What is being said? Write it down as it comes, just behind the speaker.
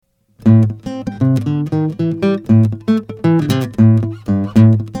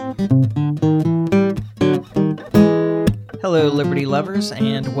lovers,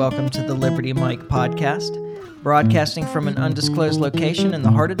 and welcome to the Liberty Mike podcast, broadcasting from an undisclosed location in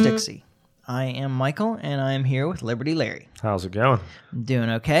the heart of Dixie. I am Michael, and I am here with Liberty Larry. How's it going? I'm doing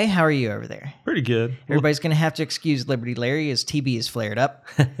okay. How are you over there? Pretty good. Everybody's going to have to excuse Liberty Larry as TB is flared up.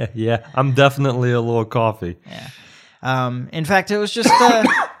 Yeah, I'm definitely a little coffee. Yeah. In fact, it was just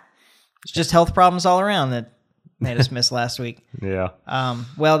it's just health problems all around that made us miss last week. Yeah.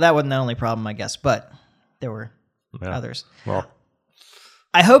 Well, that wasn't the only problem, I guess, but there were others. Well,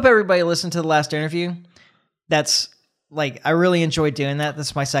 I hope everybody listened to the last interview. That's I really enjoyed doing that.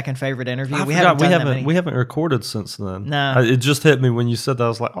 That's my second favorite interview. We haven't recorded since then. No. It just hit me when you said that. I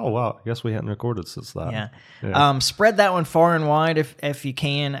was like, oh wow, I guess we hadn't recorded since that. Yeah. Spread that one far and wide if you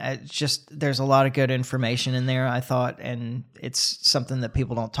can. There's a lot of good information in there, I thought, and it's something that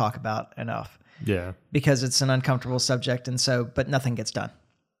people don't talk about enough. Yeah. Because it's an uncomfortable subject, but nothing gets done.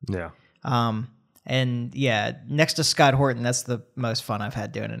 Yeah. And yeah, next to Scott Horton, that's the most fun I've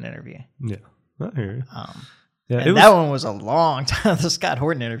had doing an interview. Yeah. I hear you. Yeah, that one was a long time. The Scott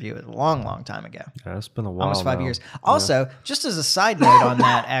Horton interview was a long, long time ago. Yeah, it's been a while. Almost 5 now. years. Also, just as a side note on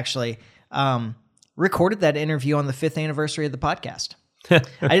that, actually, recorded that interview on the 5th anniversary of the podcast. I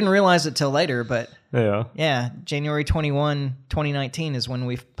didn't realize it till later, but yeah, January 21, 2019 is when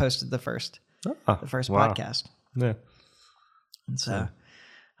we posted the first podcast. Yeah. And so,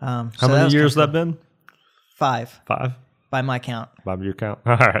 how many years has that been? 5. 5? By my count. By your count?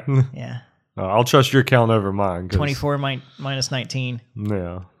 All right. Yeah. I'll trust your count over mine. 24 minus 19.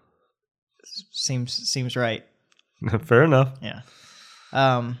 Yeah. Seems right. Fair enough. Yeah.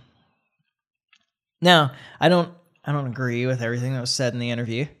 Now, I don't agree with everything that was said in the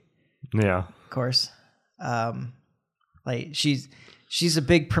interview. Yeah. Of course. She's a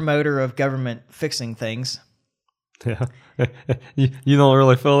big promoter of government fixing things. Yeah. You don't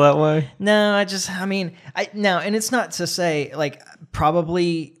really feel that way? No, and it's not to say,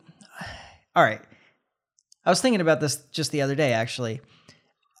 probably... All right. I was thinking about this just the other day, actually.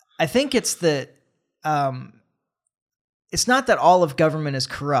 I think it's that it's not that all of government is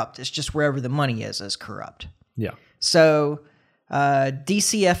corrupt. It's just wherever the money is corrupt. Yeah. So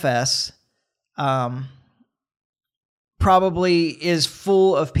DCFS probably is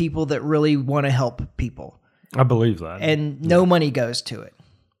full of people that really want to help people. I believe that. And no money goes to it.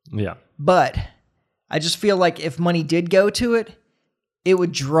 Yeah. But I just feel like if money did go to it, it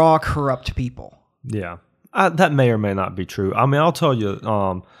would draw corrupt people. Yeah. That may or may not be true. I mean, I'll tell you,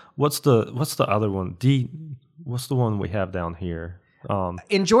 what's the other one? What's the one we have down here?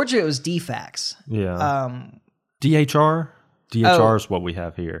 In Georgia, it was DFACS. Yeah. DHR? DHR is what we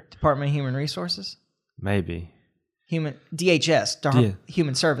have here. Department of Human Resources? Maybe. DHS,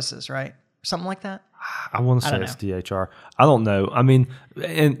 Human Services, right? Something like that? I want to say it's DHR. I don't know. I mean,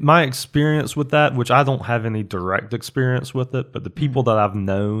 in my experience with that, which I don't have any direct experience with it, but the people that I've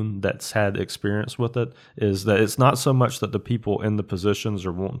known that's had experience with it is that it's not so much that the people in the positions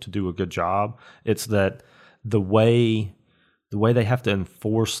are wanting to do a good job. It's that the way they have to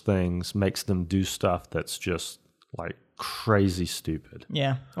enforce things makes them do stuff that's just crazy stupid.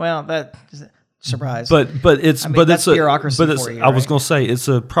 Yeah. Well, that surprise. But it's bureaucracy for you, I was going to say it's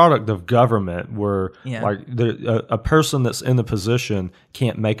a product of government where a person that's in a position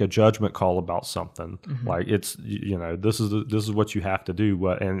can't make a judgment call about something. Mm-hmm. It's this is what you have to do,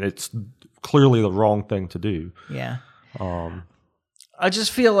 and it's clearly the wrong thing to do. Yeah. I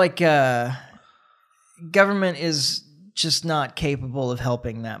just feel like government is just not capable of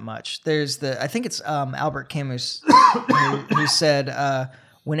helping that much. I think it's Albert Camus who said.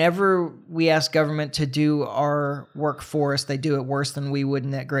 Whenever we ask government to do our work for us, they do it worse than we would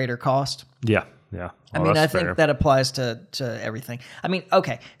and at greater cost. Yeah, yeah. I think that applies to everything. I mean,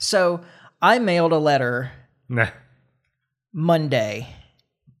 okay, so I mailed a letter Monday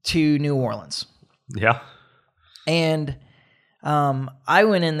to New Orleans. Yeah. And I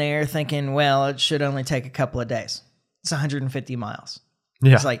went in there thinking, well, it should only take a couple of days. It's 150 miles.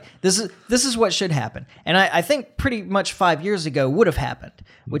 Yeah. It's this is what should happen. And I think pretty much 5 years ago would have happened,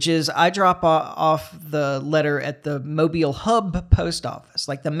 which is I drop off the letter at the Mobile Hub post office,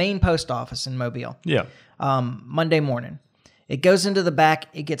 the main post office in Mobile. Yeah. Monday morning. It goes into the back.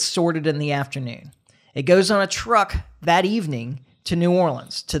 It gets sorted in the afternoon. It goes on a truck that evening to New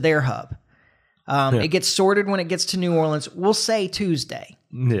Orleans, to their hub. It gets sorted when it gets to New Orleans, we'll say Tuesday.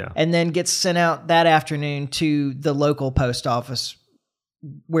 Yeah. And then gets sent out that afternoon to the local post office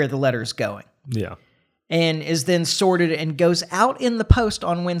where the letter is going. Yeah. And is then sorted and goes out in the post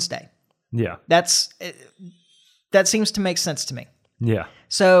on Wednesday. Yeah. That seems to make sense to me. Yeah.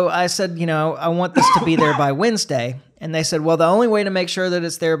 So I said, I want this to be there by Wednesday. And they said, well, the only way to make sure that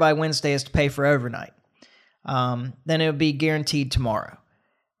it's there by Wednesday is to pay for overnight. then it would be guaranteed tomorrow.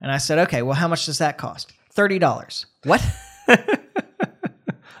 And I said, okay, well, how much does that cost? $30. What?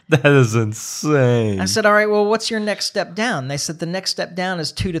 That is insane. I said, all right, well, what's your next step down? They said the next step down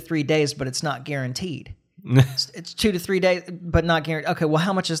is 2 to 3 days, but it's not guaranteed. It's 2 to 3 days, but not guaranteed. Okay, well,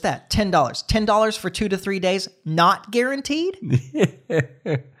 how much is that? $10. $10 for 2 to 3 days, not guaranteed?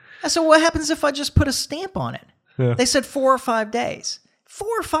 I said, what happens if I just put a stamp on it? Yeah. They said 4 or 5 days. 4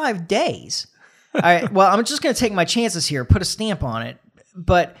 or 5 days? All right, well, I'm just going to take my chances here, put a stamp on it.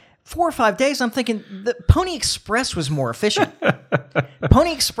 But 4 or 5 days, I'm thinking the Pony Express was more efficient.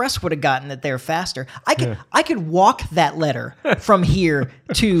 Pony Express would have gotten it there faster. I could walk that letter from here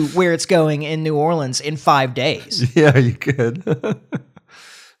to where it's going in New Orleans in 5 days. Yeah, you could.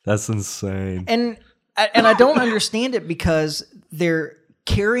 That's insane. And I don't understand it because they're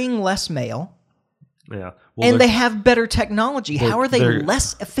carrying less mail. Yeah. Well, and they have better technology. How are they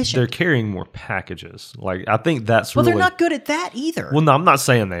less efficient? They're carrying more packages. Like, I think that's well, they're not good at that either. Well, no, I'm not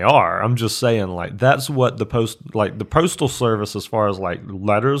saying they are. I'm just saying, like, that's what the postal service, as far as like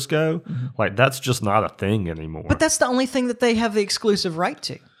letters go, like that's just not a thing anymore. But that's the only thing that they have the exclusive right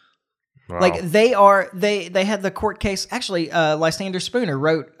to. Wow. Like they had the court case. Actually, Lysander Spooner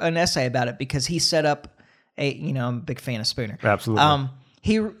wrote an essay about it because he set up I'm a big fan of Spooner. Absolutely.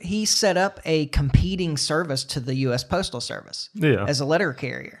 He set up a competing service to the U.S. Postal Service as a letter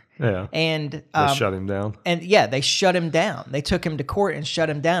carrier. Yeah. And they shut him down. And yeah, they shut him down. They took him to court and shut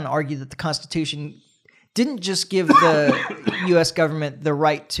him down, argued that the Constitution didn't just give the U.S. government the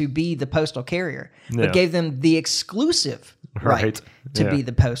right to be the postal carrier, but gave them the exclusive right to be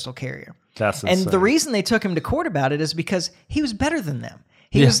the postal carrier. That's insane. And the reason they took him to court about it is because he was better than them.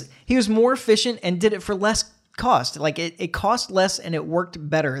 He was more efficient and did it for less cost. Like it cost less and it worked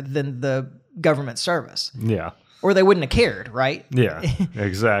better than the government service. Yeah. Or they wouldn't have cared, right? Yeah,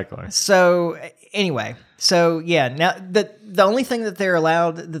 exactly. So anyway, now the only thing that they're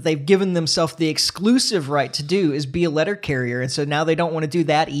allowed, that they've given themselves the exclusive right to do, is be a letter carrier. And so now they don't want to do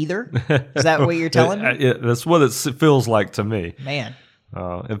that either? Is that what you're telling me? That's what it feels like to me. Man.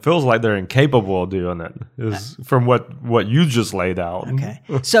 It feels like they're incapable of doing it, from what you just laid out. Okay.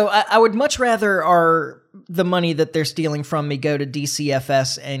 So I would much rather the money that they're stealing from me go to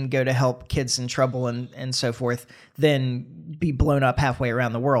DCFS and go to help kids in trouble and so forth than be blown up halfway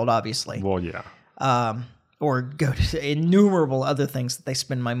around the world, obviously. Well, yeah. Or go to innumerable other things that they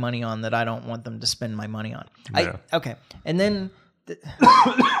spend my money on that I don't want them to spend my money on. Yeah. Okay. And then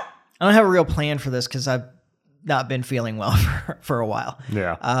I don't have a real plan for this because I've not been feeling well for a while.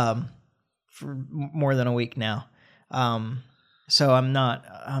 Yeah. For more than a week now. So I'm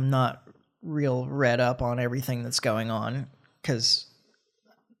not real read up on everything that's going on because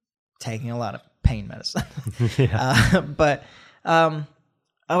taking a lot of pain medicine. But I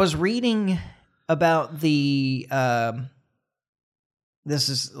was reading about the this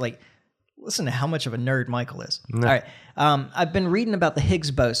is like, listen to how much of a nerd Michael is. All right. I've been reading about the Higgs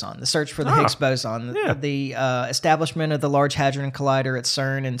boson, the search for the Higgs boson, the establishment of the Large Hadron Collider at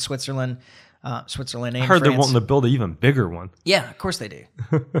CERN in Switzerland. Switzerland and I heard France. they're wanting to build an even bigger one. Yeah, of course they do.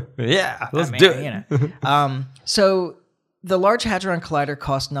 Yeah, let's do it. So the Large Hadron Collider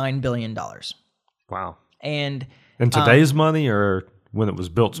cost $9 billion. Wow. And in today's money or when it was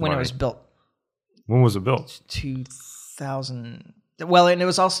built? When it was built. When was it built? 2000. Well, and it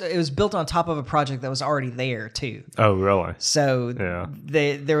was built on top of a project that was already there too. Oh, really? So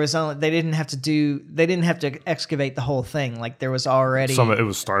they didn't have to excavate the whole thing. Like there was already it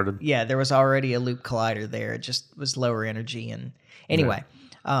was started. Yeah, there was already a loop collider there. It just was lower energy. And anyway,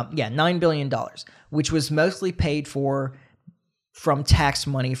 $9 billion, which was mostly paid for from tax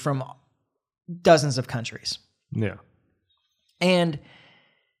money from dozens of countries. Yeah, and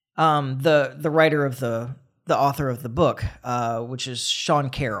the writer of the author of the book, which is Sean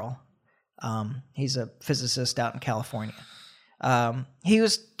Carroll. He's a physicist out in California. He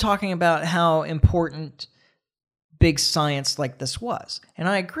was talking about how important big science like this was. And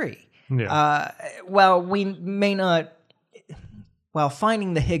I agree. Yeah. While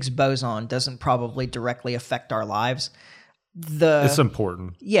finding the Higgs boson doesn't probably directly affect our lives, it's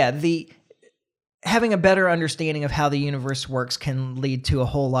important. Yeah. Having a better understanding of how the universe works can lead to a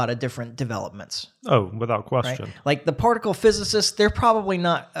whole lot of different developments. Oh, without question. Right? Like the particle physicists, they're probably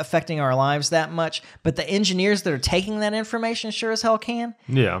not affecting our lives that much, but the engineers that are taking that information sure as hell can.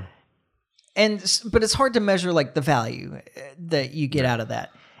 Yeah. But it's hard to measure like the value that you get out of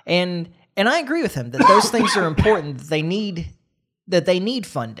that. And I agree with him that those things are important, that they need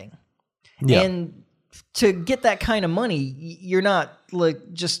funding. Yeah. And to get that kind of money, you're not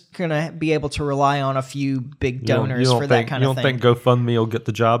like just gonna be able to rely on a few big donors for that kind of thing. You don't think GoFundMe will get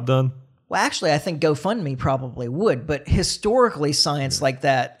the job done? Well, actually, I think GoFundMe probably would, but historically, science like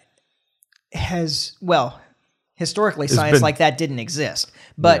that like that didn't exist.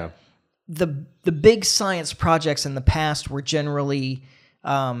 But the big science projects in the past were generally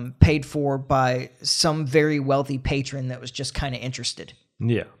paid for by some very wealthy patron that was just kind of interested.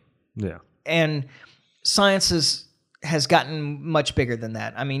 Yeah, yeah. And science has gotten much bigger than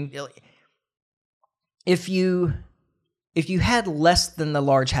that. I mean, if you had less than the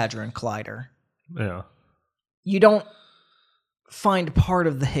Large Hadron Collider, you don't find part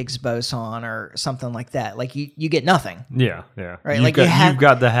of the Higgs boson or something like that. Like you get nothing. Yeah, yeah. Right. You've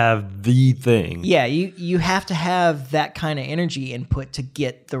got to have the thing. Yeah, you have to have that kind of energy input to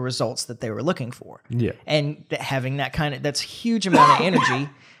get the results that they were looking for. Yeah. And having that's a huge amount of energy,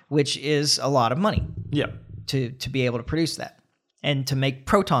 which is a lot of money. Yeah. To be able to produce that. And to make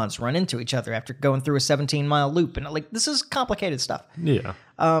protons run into each other after going through a 17-mile loop. And this is complicated stuff. Yeah.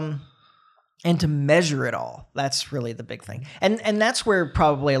 And to measure it all, that's really the big thing. And that's where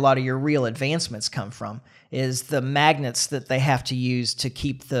probably a lot of your real advancements come from, is the magnets that they have to use to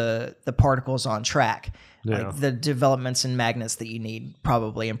keep the particles on track. Yeah. Like the developments in magnets that you need,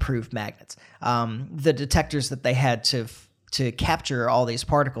 probably improved magnets. The detectors that they had to capture all these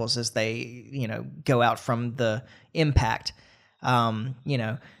particles as they, go out from the impact.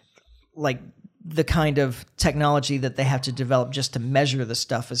 Like the kind of technology that they have to develop just to measure the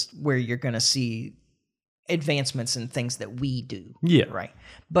stuff is where you're going to see advancements in things that we do. Yeah. Right.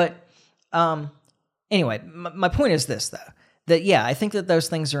 But anyway, my point is this, though, that, I think that those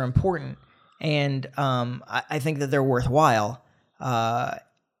things are important, and I think that they're worthwhile,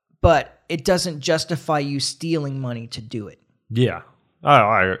 but it doesn't justify you stealing money to do it. Yeah.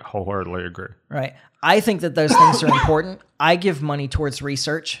 I wholeheartedly agree. Right. I think that those things are important. I give money towards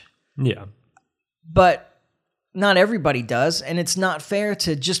research. Yeah. But not everybody does, and it's not fair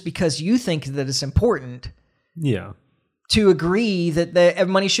to, just because you think that it's important, to agree that the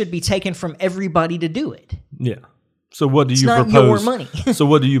money should be taken from everybody to do it. Yeah. So what do you propose? It's not your money. So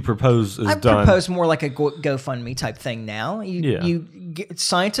what do you propose is done? I propose more like a GoFundMe type thing now.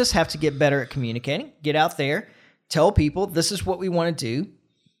 Scientists have to get better at communicating. Get out there, tell people this is what we want to do.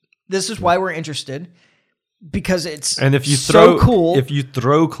 This is why we're interested. Because it's so cool. If you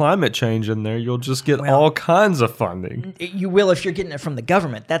throw climate change in there, you'll just get all kinds of funding. You will if you're getting it from the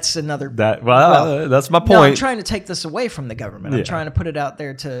government. That's another... that's my point. No, I'm trying to take this away from the government. I'm trying to put it out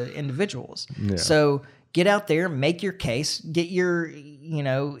there to individuals. Yeah. So get out there, make your case, get your,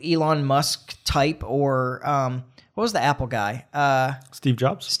 Elon Musk type, or what was the Apple guy? Steve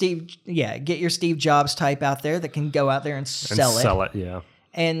Jobs? Get your Steve Jobs type out there that can go out there and sell it. Yeah.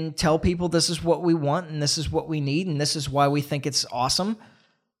 And tell people this is what we want, and this is what we need, and this is why we think it's awesome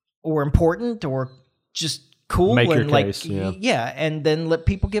or important or just cool. Make and your case, yeah. And then let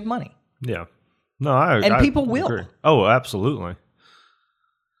people give money. Yeah. No, people will. Agree. Oh, absolutely.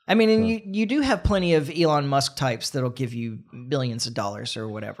 I mean, and you do have plenty of Elon Musk types that'll give you billions of dollars or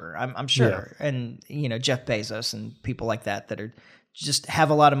whatever, I'm sure. Yeah. And, Jeff Bezos and people like that are just have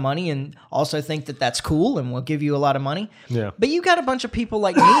a lot of money and also think that that's cool and will give you a lot of money. Yeah. But you got a bunch of people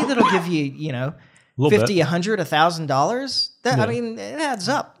like me that'll give you, $50, $100, $1,000. I mean, it adds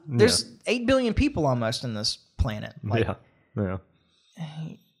up. There's 8 billion people almost on this planet. Yeah.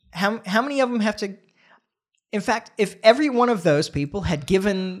 How many of them have to... In fact, if every one of those people had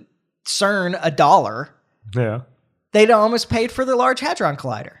given CERN $1, they'd almost paid for the Large Hadron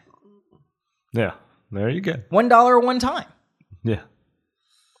Collider. Yeah. There you go. $1 one time. Yeah.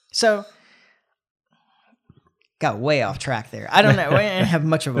 So, got way off track there. I don't know. I didn't have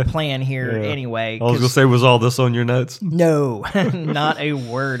much of a plan here anyway. I was going to say, was all this on your notes? No, not a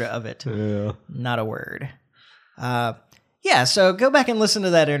word of it. Yeah. Not a word. So go back and listen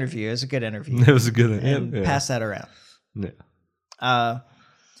to that interview. It was a good interview. It was a good interview. And pass that around. Yeah.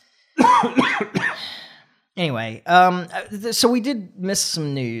 Anyway, so we did miss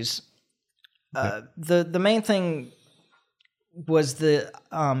some news. The main thing was the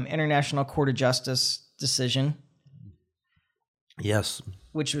International Court of Justice decision. Yes.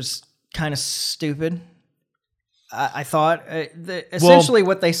 Which was kind of stupid. I thought. Essentially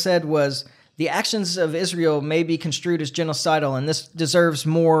what they said was the actions of Israel may be construed as genocidal, and this deserves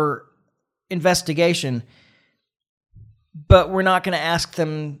more investigation, but we're not going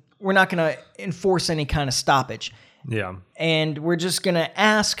to enforce any kind of stoppage. Yeah. And we're just going to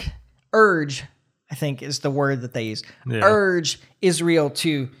urge, I think is the word that they use, urge Israel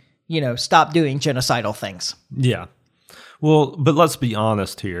to, stop doing genocidal things. Yeah. Well, but let's be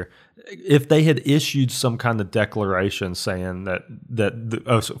honest here. If they had issued some kind of declaration saying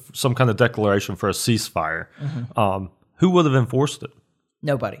some kind of declaration for a ceasefire, who would have enforced it?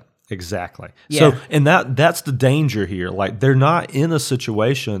 Nobody. Exactly. Yeah. So, and that's the danger here. Like, they're not in a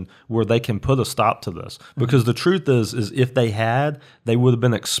situation where they can put a stop to this, because the truth is if they had, they would have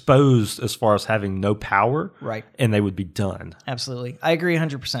been exposed as far as having no power, right? And they would be done. Absolutely, I agree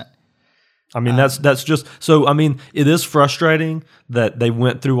 100%. I mean, that's just so. I mean, it is frustrating that they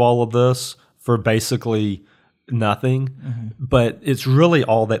went through all of this for basically nothing, but it's really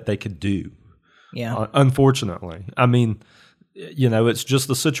all that they could do. Yeah. Unfortunately, I mean, it's just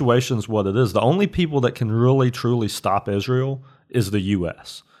the situation's what it is. The only people that can really truly stop Israel is the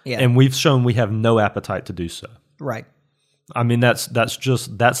U.S. Yeah. And we've shown we have no appetite to do so. Right. I mean, that's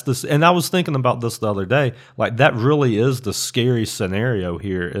this. And I was thinking about this the other day. Like, that really is the scary scenario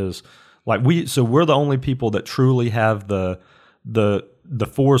here. Is like we're the only people that truly have the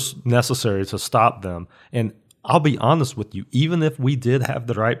force necessary to stop them. And I'll be honest with you, even if we did have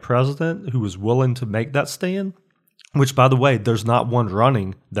the right president who was willing to make that stand, which, by the way, there's not one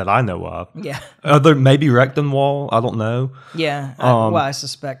running that I know of. Yeah. Maybe Rechtenwall, I don't know. Yeah. I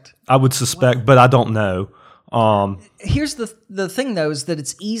suspect. I would suspect, but I don't know. Here's the thing, though, is that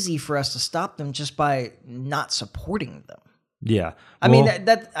it's easy for us to stop them just by not supporting them. Yeah. I mean,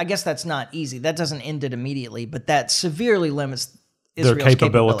 that I guess that's not easy. That doesn't end it immediately, but that severely limits Israel's their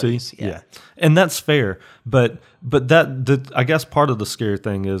capabilities. Yeah. And that's fair. But I guess part of the scary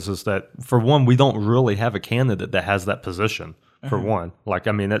thing is that, for one, we don't really have a candidate that has that position, for one. Like,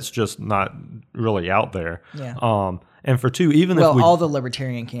 I mean, that's just not really out there. Yeah. And for two, even if all the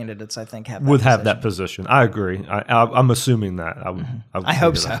libertarian candidates, I think, would have that position. I agree. I'm assuming that. I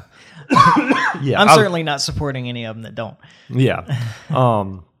hope so. Yeah. I'm certainly not supporting any of them that don't. Yeah.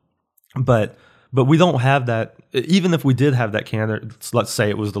 But we don't have that. Even if we did have that candidate, let's say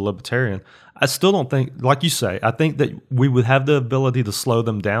it was the libertarian, I still don't think, like you say, I think that we would have the ability to slow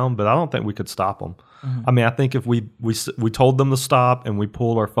them down, but I don't think we could stop them. I mean, I think if we told them to stop and we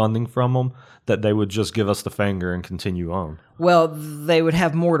pulled our funding from them, that they would just give us the finger and continue on. Well, they would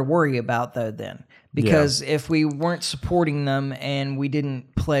have more to worry about, though, then. Because if we weren't supporting them and we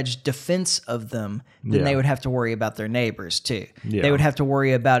didn't pledge defense of them, then they would have to worry about their neighbors, too. Yeah. They would have to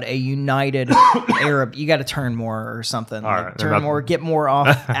worry about a united Arab. You got to turn more or something. All right. Turn more, get more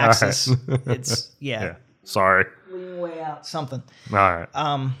off axis. Right. It's, yeah. Sorry. Lean way out, something. All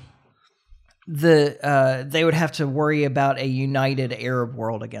right. They would have to worry about a united Arab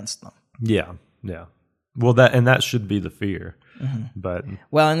world against them. Yeah, yeah. Well, that should be the fear. But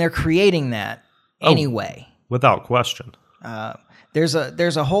and they're creating that anyway, without question. There's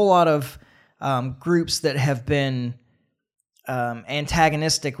a whole lot of groups that have been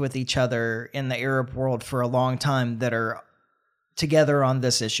antagonistic with each other in the Arab world for a long time that are together on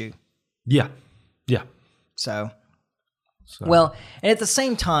this issue. Yeah, yeah. So well, and at the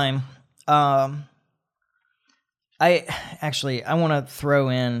same time, I want to throw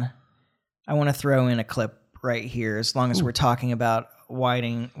in a clip right here, as long as we're talking about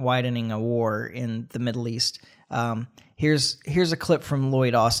widening a war in the Middle East. Here's a clip from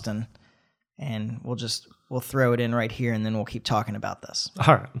Lloyd Austin, and we'll throw it in right here, and then we'll keep talking about this.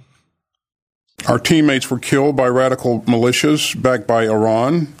 All right. Our teammates were killed by radical militias backed by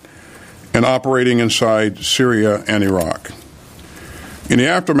Iran and operating inside Syria and Iraq. In the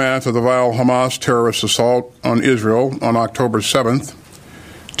aftermath of the vile Hamas terrorist assault on Israel on October 7th,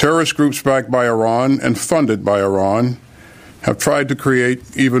 terrorist groups backed by Iran and funded by Iran have tried to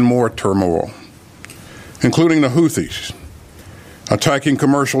create even more turmoil, including the Houthis attacking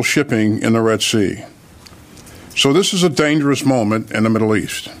commercial shipping in the Red Sea. So this is a dangerous moment in the Middle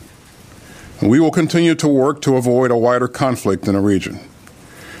East. We will continue to work to avoid a wider conflict in the region,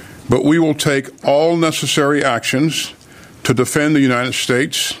 but we will take all necessary actions to defend the United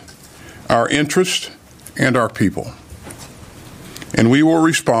States, our interests, and our people. And we will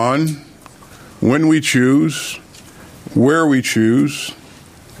respond when we choose, where we choose,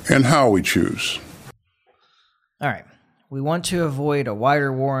 and how we choose. All right. We want to avoid a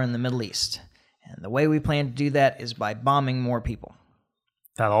wider war in the Middle East. And the way we plan to do that is by bombing more people.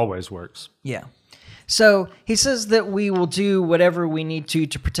 That always works. Yeah. So he says that we will do whatever we need to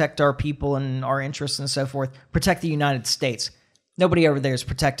protect our people and our interests and so forth, protect the United States. Nobody over there is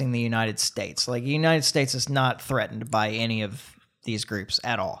protecting the United States. Like, the United States is not threatened by any of these groups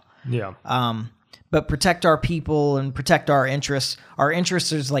at all. Yeah. But protect our people and protect our interests. Our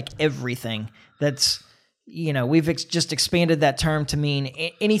interests is like everything. That's, we've just expanded that term to mean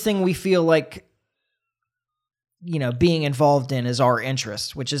anything we feel like, being involved in is our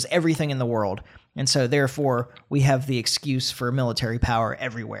interest, which is everything in the world. And so, therefore, we have the excuse for military power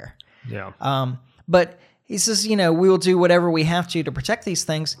everywhere. Yeah. But he says, we will do whatever we have to protect these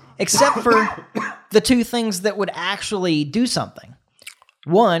things, except for the two things that would actually do something.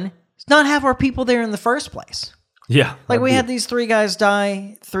 One, not have our people there in the first place. Yeah. Like we had these 3 guys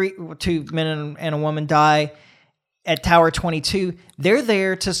die, 2 men and a woman die at Tower 22. They're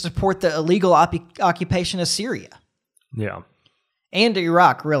there to support the illegal occupation of Syria. Yeah. And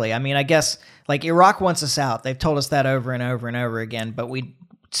Iraq, really. I mean, I guess like Iraq wants us out. They've told us that over and over and over again, but we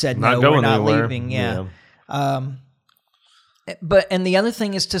said no, we're not leaving. Yeah. But the other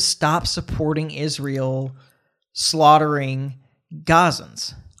thing is to stop supporting Israel slaughtering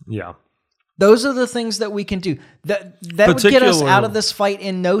Gazans. Yeah. Those are the things that we can do. That would get us out of this fight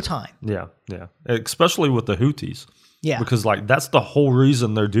in no time. Yeah, yeah. Especially with the Houthis. Yeah. Because like that's the whole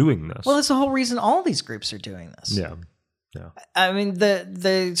reason they're doing this. Well, that's the whole reason all these groups are doing this. Yeah. Yeah. I mean,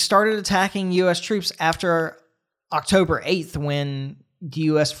 they started attacking U.S. troops after October 8th when the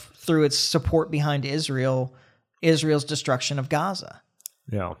U.S. threw its support behind Israel's destruction of Gaza.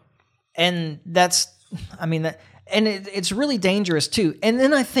 Yeah. And it's really dangerous too. And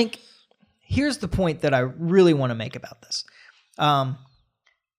then I think here's the point that I really want to make about this.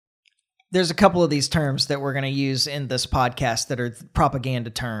 There's a couple of these terms that we're going to use in this podcast that are propaganda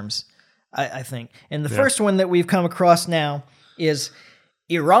terms, I think. And the first one that we've come across now is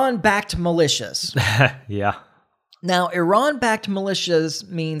Iran-backed militias. Yeah. Now, Iran-backed militias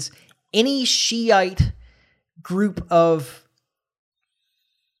means any Shiite group of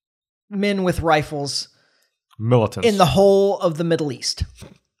men with rifles, militants, in the whole of the Middle East.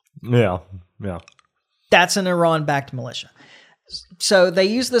 Yeah, yeah. That's an Iran-backed militia. So they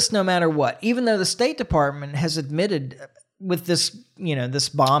use this no matter what, even though the State Department has admitted with this, this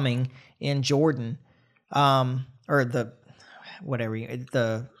bombing in Jordan, or the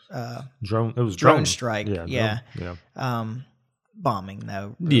drone. It was drone strike. Yeah. Bombing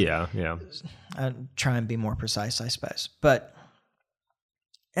though. Yeah, yeah. I'll try and be more precise, I suppose. But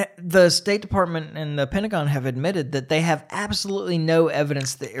the State Department and the Pentagon have admitted that they have absolutely no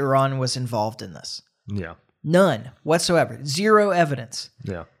evidence that Iran was involved in this. Yeah. None whatsoever. Zero evidence.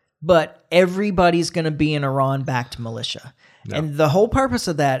 Yeah. But everybody's going to be an Iran-backed militia. Yeah. And the whole purpose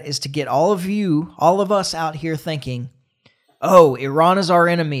of that is to get all of us out here thinking, oh, Iran is our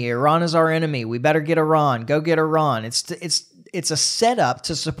enemy. Iran is our enemy. We better get Iran. Go get Iran. It's a setup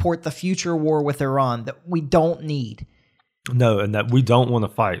to support the future war with Iran that we don't need. No, and that we don't want to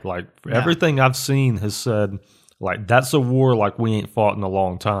fight. Like everything I've seen has said, like that's a war like we ain't fought in a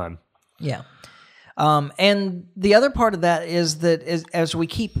long time. Yeah. And the other part of that is that as we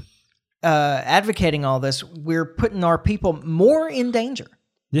keep advocating all this, we're putting our people more in danger.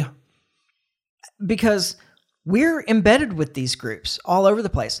 Yeah. Because we're embedded with these groups all over the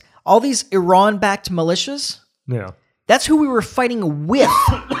place. All these Iran-backed militias. Yeah. That's who we were fighting with.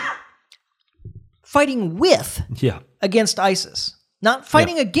 Yeah. Against ISIS. Not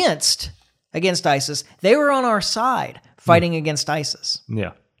fighting against ISIS. They were on our side fighting against ISIS.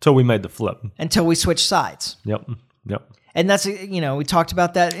 Yeah. Until we made the flip. Until we switched sides. Yep. And that's, we talked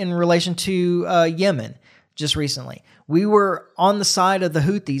about that in relation to Yemen just recently. We were on the side of the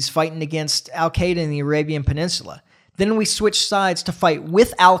Houthis fighting against Al-Qaeda in the Arabian Peninsula. Then we switched sides to fight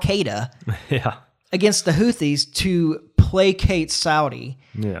with Al-Qaeda against the Houthis to placate Saudi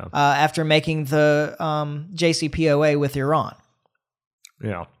after making the JCPOA with Iran.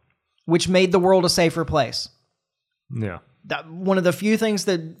 Yeah. Which made the world a safer place. Yeah. One of the few things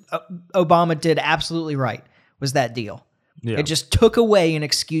that Obama did absolutely right was that deal. Yeah. It just took away an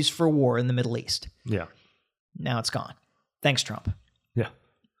excuse for war in the Middle East. Yeah. Now it's gone. Thanks, Trump. Yeah.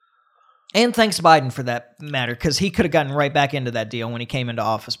 And thanks, Biden, for that matter, because he could have gotten right back into that deal when he came into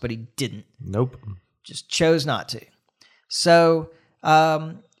office, but he didn't. Nope. Just chose not to. So,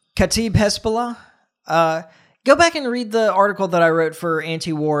 Khatib Hezbollah, go back and read the article that I wrote for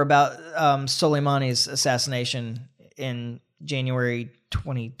Anti-War about Soleimani's assassination in January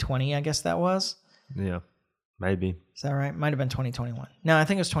 2020, I guess that was. Yeah, maybe. Is that right? Might have been 2021. No, I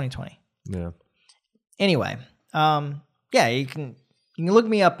think it was 2020. Yeah. Anyway, you can look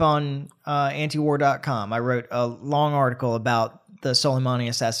me up on antiwar.com. I wrote a long article about the Soleimani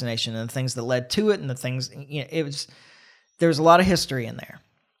assassination and the things that led to it and the things, there's a lot of history in there.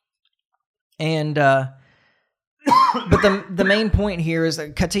 And, but the main point here is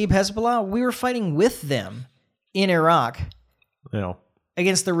that Khatib Hezbollah, we were fighting with them in Iraq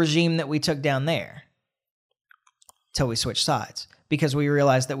against the regime that we took down there till we switched sides because we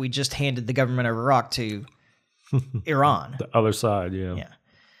realized that we just handed the government of Iraq to Iran. The other side, yeah. Yeah.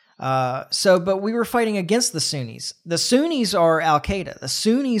 But we were fighting against the Sunnis. The Sunnis are Al-Qaeda. The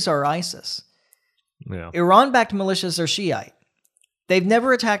Sunnis are ISIS. Yeah. Iran-backed militias are Shiite. They've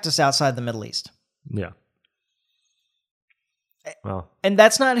never attacked us outside the Middle East. Yeah. Well, and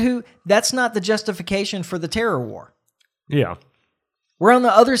that's not the justification for the terror war. Yeah. We're on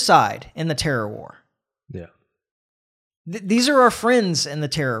the other side in the terror war. Yeah. These are our friends in the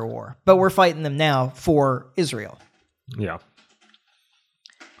terror war, but we're fighting them now for Israel. Yeah.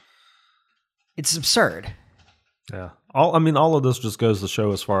 It's absurd. Yeah. All of this just goes to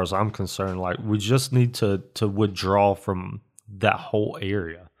show, as far as I'm concerned, like, we just need to withdraw from that whole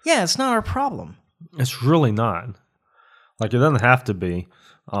area. Yeah, it's not our problem. It's really not. Like, it doesn't have to be.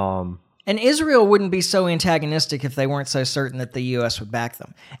 And Israel wouldn't be so antagonistic if they weren't so certain that the U.S. would back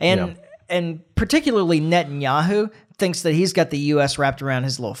them. And particularly Netanyahu thinks that he's got the U.S. wrapped around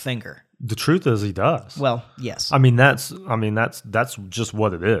his little finger. The truth is, he does. Well, yes. That's just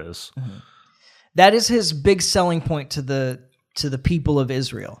what it is. Mm-hmm. That is his big selling point to the people of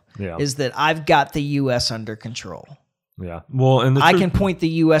Israel. Yeah. Is that I've got the U.S. under control. Yeah. Well, and I can point the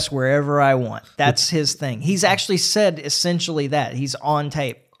U.S. wherever I want. That's his thing. He's actually said essentially that. He's on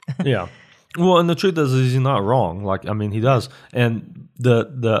tape. Yeah. Well, and the truth is he's not wrong. Like, he does. And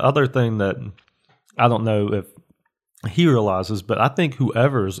the other thing that I don't know if he realizes, but I think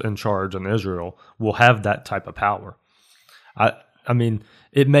whoever's in charge in Israel will have that type of power.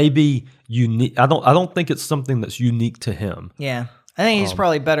 It may be unique. I don't think it's something that's unique to him. Yeah. I think he's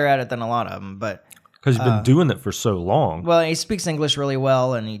probably better at it than a lot of them, but because he's been doing it for so long. Well, he speaks English really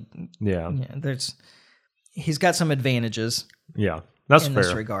well, and he's got some advantages. Yeah, that's in fair.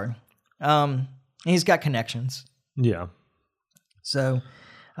 This regard. He's got connections. Yeah. So,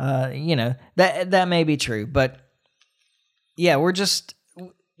 that may be true, but yeah, we're just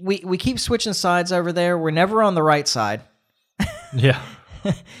we keep switching sides over there. We're never on the right side. Yeah.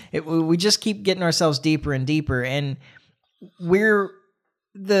 We just keep getting ourselves deeper and deeper, and we're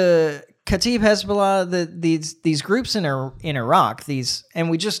the Kataib Hezbollah, these groups in Iraq, and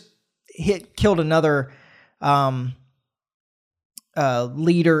we just killed another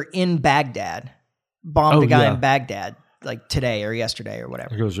leader in Baghdad, bombed a guy in Baghdad like today or yesterday or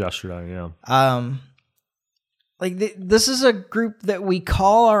whatever. It was yesterday, yeah. This is a group that we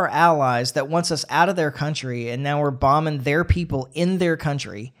call our allies that wants us out of their country, and now we're bombing their people in their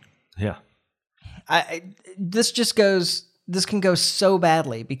country. Yeah. This can go so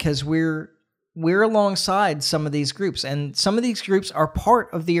badly because we're alongside some of these groups, and some of these groups are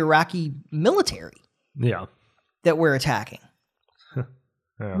part of the Iraqi military. Yeah. That we're attacking.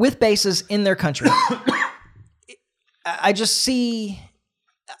 Yeah. With bases in their country. I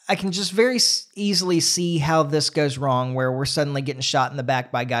can just very easily see how this goes wrong, where we're suddenly getting shot in the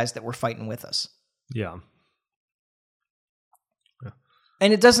back by guys that were fighting with us. Yeah.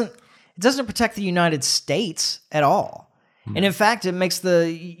 And it doesn't protect the United States at all. Mm. And in fact, it makes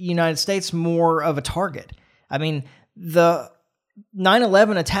the United States more of a target. The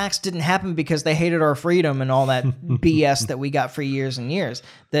 9/11 attacks didn't happen because they hated our freedom and all that BS that we got for years and years.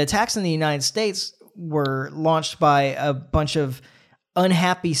 The attacks in the United States were launched by a bunch of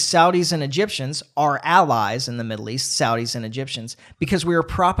unhappy Saudis and Egyptians, our allies in the Middle East, Saudis and Egyptians, because we were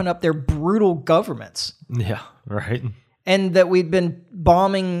propping up their brutal governments. Yeah, right. And that we'd been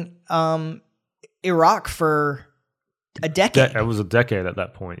bombing Iraq for a decade. It was a decade at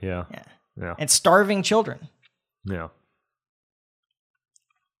that point, yeah. And starving children. Yeah.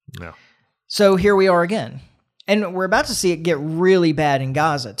 Yeah. So here we are again. And we're about to see it get really bad in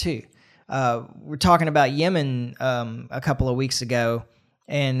Gaza, too. We're talking about Yemen a couple of weeks ago,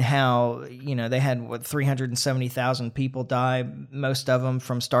 and how they had 370,000 people die, most of them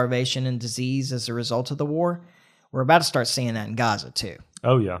from starvation and disease as a result of the war. We're about to start seeing that in Gaza too.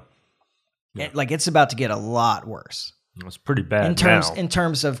 Oh yeah, it's about to get a lot worse. It's pretty bad in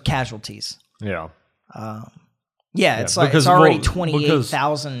terms of casualties. Yeah, it's already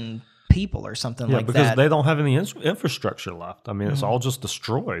 28,000 people or something like that. Yeah, because they don't have any infrastructure left. It's all just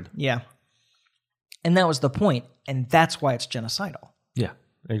destroyed. Yeah. And that was the point, and that's why it's genocidal. Yeah,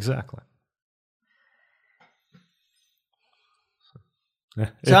 exactly. So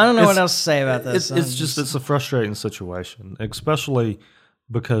I don't know what else to say about this. It's a frustrating situation, especially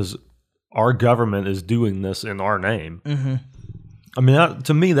because our government is doing this in our name. Mm-hmm.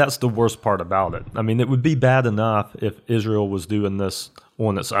 To me, that's the worst part about it. It would be bad enough if Israel was doing this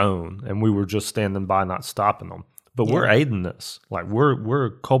on its own and we were just standing by, not stopping them. But we're aiding this. Like, we're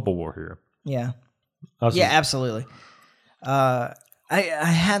culpable here. Yeah. Absolutely. I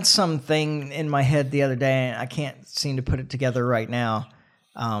had something in my head the other day, and I can't seem to put it together right now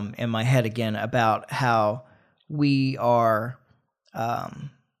in my head again, about how we are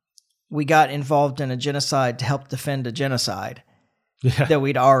we got involved in a genocide to help defend a genocide that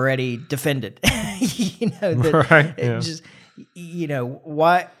we'd already defended. Right. Yeah. Just,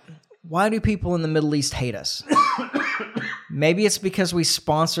 why do people in the Middle East hate us? Maybe it's because we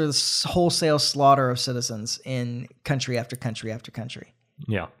sponsor this wholesale slaughter of citizens in country after country after country.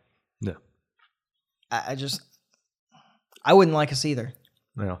 Yeah. Yeah. I wouldn't like us either.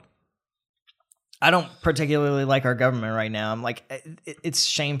 Yeah. I don't particularly like our government right now. I'm like, it's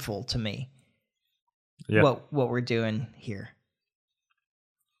shameful to me. Yeah. What we're doing here.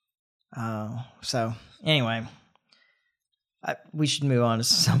 So anyway, we should move on to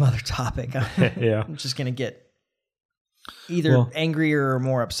some other topic. Yeah. I'm just gonna get either angrier or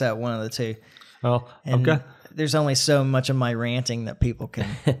more upset, one of the two. Well, and okay. There's only so much of my ranting that people can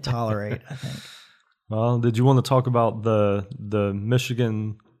tolerate, I think. Well, did you want to talk about the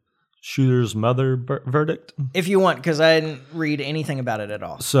Michigan shooter's mother verdict? If you want, because I didn't read anything about it at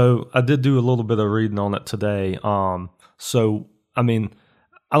all. So I did do a little bit of reading on it today. So, I mean,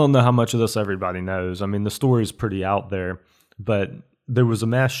 I don't know how much of this everybody knows. I mean, the story's pretty out there, but there was a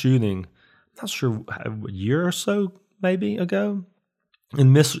mass shooting, I'm not sure, a year or so maybe ago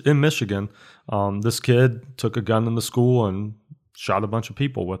in Michigan. This kid took a gun in the school and shot a bunch of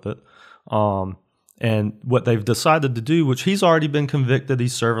people with it. And what they've decided to do, which he's already been convicted,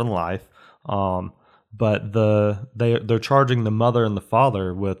 he's serving life, but they're charging the mother and the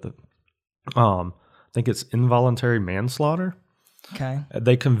father with, I think it's involuntary manslaughter. Okay.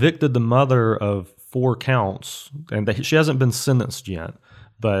 They convicted the mother of 4 counts, and she hasn't been sentenced yet,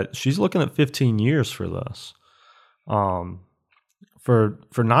 but she's looking at 15 years for this. For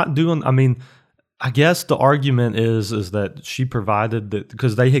not doing, I mean, I guess the argument is that she provided that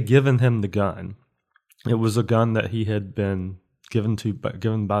because they had given him the gun. It was a gun that he had been given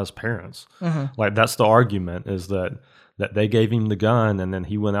by his parents. Mm-hmm. Like, that's the argument, is that they gave him the gun and then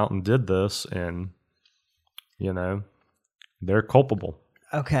he went out and did this, and they're culpable.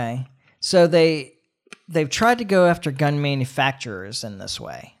 Okay. So they've tried to go after gun manufacturers in this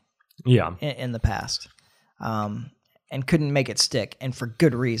way. Yeah. In the past. And couldn't make it stick, and for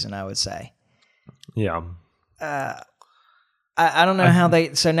good reason, I would say. Yeah. I don't know how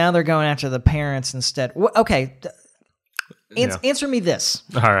they... So now they're going after the parents instead. Okay. Answer me this.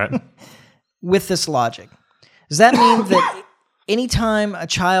 All right. With this logic. Does that mean that anytime a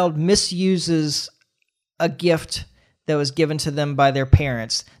child misuses a gift that was given to them by their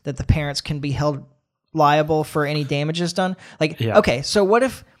parents, that the parents can be held liable for any damages done? Like, yeah. Okay, so what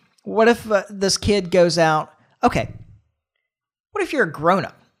if this kid goes out... Okay, what if you're a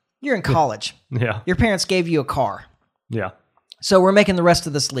grown-up? You're in college. Yeah. Your parents gave you a car. Yeah. So we're making the rest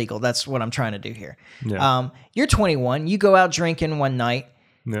of this legal. That's what I'm trying to do here. Yeah. You're 21. You go out drinking one night.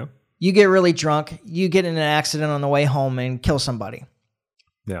 Yeah. You get really drunk. You get in an accident on the way home and kill somebody.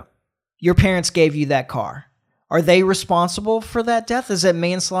 Yeah. Your parents gave you that car. Are they responsible for that death? Is it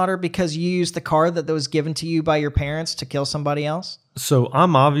manslaughter because you used the car that was given to you by your parents to kill somebody else? So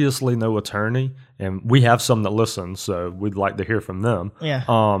I'm obviously no attorney, and we have some that listen, so we'd like to hear from them.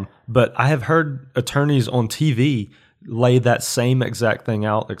 Yeah. But I have heard attorneys on TV lay that same exact thing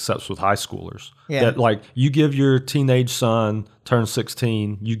out, except with high schoolers. Yeah. That, like, you give your teenage son, turns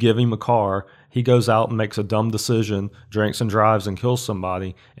 16, you give him a car, he goes out and makes a dumb decision, drinks and drives and kills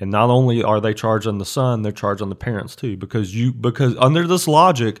somebody, and not only are they charging the son, they're charging the parents too, because under this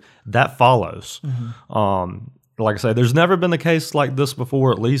logic, that follows. Mm-hmm. Like I say, there's never been a case like this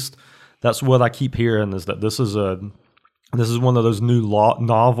before. At least that's what I keep hearing, is that this is one of those new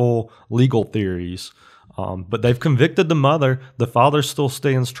novel legal theories. But they've convicted the mother. The father still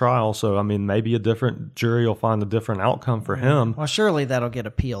stands trial. So, I mean, maybe a different jury will find a different outcome for him. Well, surely that'll get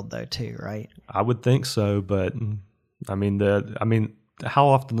appealed though too, right? I would think so. But I mean, how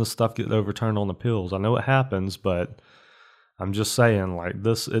often does stuff get overturned on appeals? I know it happens, but I'm just saying, like,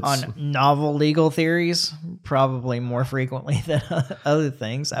 it's on novel legal theories, probably more frequently than other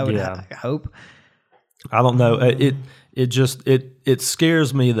things. I would hope. I don't know. It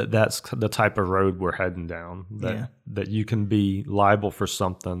scares me that that's the type of road we're heading down. That you can be liable for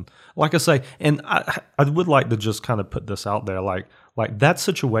something. Like I say, and I would like to just kind of put this out there. Like that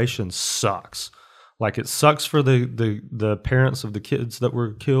situation sucks. Like, it sucks for the parents of the kids that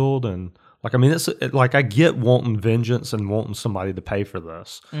were killed, and like, I mean, like, I get wanting vengeance and wanting somebody to pay for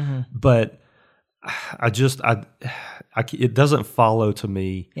this, mm-hmm. but it doesn't follow to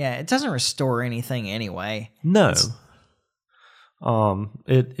me. Yeah, it doesn't restore anything anyway. No.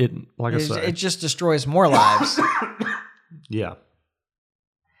 It just destroys more lives. Yeah.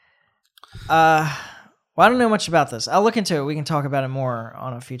 Well, I don't know much about this. I'll look into it. We can talk about it more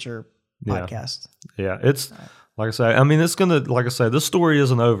on a future podcast. Yeah, it's like I say. I mean, it's gonna. Like I say, this story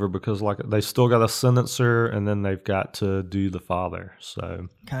isn't over because they still got a sentencer, and then they've got to do the father. So,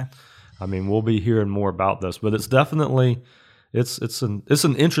 okay. I mean, we'll be hearing more about this, but it's definitely it's an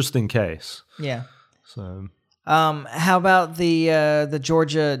interesting case. Yeah. So How about the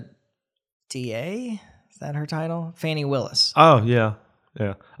Georgia DA? Is that her title? Fani Willis. Oh, yeah.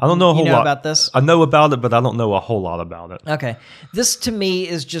 Yeah. I don't know a whole lot about this. I know about it, but I don't know a whole lot about it. Okay. This to me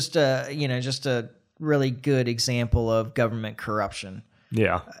is just a really good example of government corruption.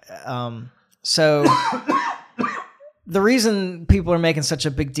 Yeah. So the reason people are making such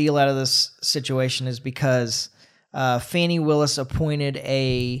a big deal out of this situation is because Fani Willis appointed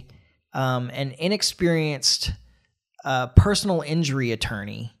an inexperienced personal injury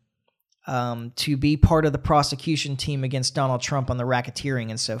attorney to be part of the prosecution team against Donald Trump on the racketeering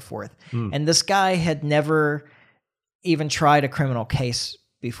and so forth. And this guy had never even tried a criminal case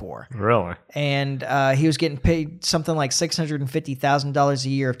before. Really? And he was getting paid something like $650,000 a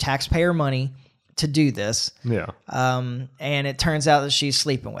year of taxpayer money to do this. Yeah. And it turns out that she's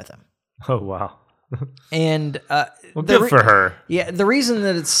sleeping with him. Oh, wow. And well, good for her. Yeah, the reason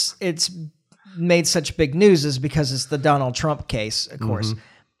that it's made such big news is because it's the Donald Trump case, of course.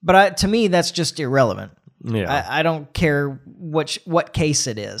 But to me, that's just irrelevant. Yeah, I don't care what case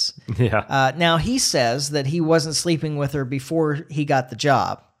it is. Yeah. Now he says that he wasn't sleeping with her before he got the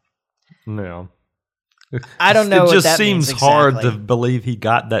job. No. I don't know. It what just that seems means hard exactly. to believe he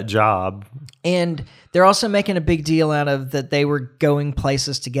got that job. And they're also making a big deal out of that they were going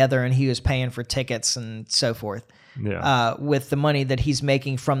places together and he was paying for tickets and so forth. Yeah. With the money that he's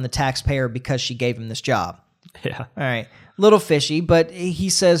making from the taxpayer because she gave him this job. Yeah. All right. Little fishy, but he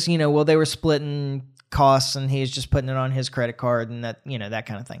says, well, they were splitting costs and he's just putting it on his credit card and that, that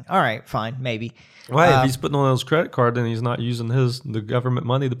kind of thing. All right, fine, maybe. Well, if he's putting on his credit card, then he's not using the government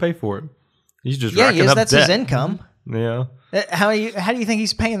money to pay for it. He's just racking up that's debt. his income. Yeah. How do you think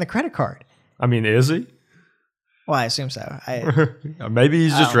he's paying the credit card? I mean, is he? Well, I assume so. Maybe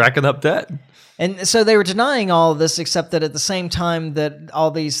he's just racking up debt. And so they were denying all of this, except that at the same time that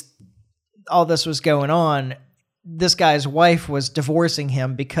all this was going on, this guy's wife was divorcing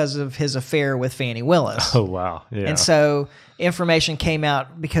him because of his affair with Fani Willis. Oh, wow. Yeah. And so information came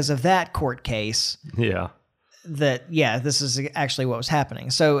out because of that court case. Yeah. That, this is actually what was happening.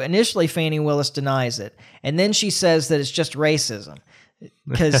 So initially Fani Willis denies it. And then she says that it's just racism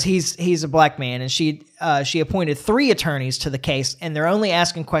because he's a black man. And she appointed 3 attorneys to the case and they're only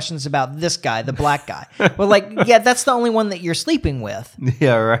asking questions about this guy, the black guy. Well, that's the only one that you're sleeping with.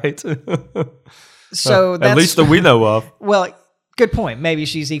 Yeah, right. So that's, at least that we know of. Well, good point. Maybe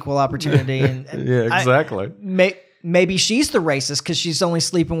she's equal opportunity. And yeah, exactly. Maybe she's the racist because she's only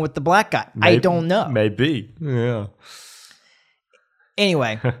sleeping with the black guy. I don't know. Maybe. Yeah.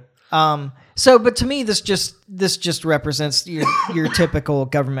 Anyway, but to me, this just represents your typical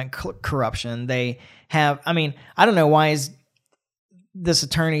government corruption. They have. I mean, I don't know why this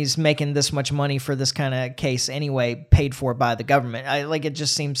attorney's making this much money for this kind of case anyway, paid for by the government. It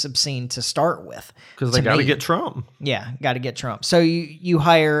just seems obscene to start with. Because they got to get Trump. Yeah, got to get Trump. So you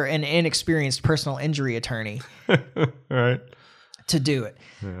hire an inexperienced personal injury attorney right. to do it.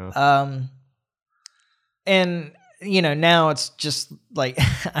 Yeah. And now it's just like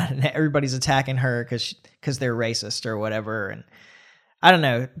everybody's attacking her because they're racist or whatever. And I don't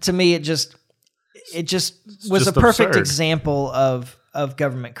know. To me, it just was a perfect example of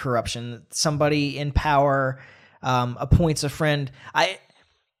government corruption. Somebody in power appoints a friend.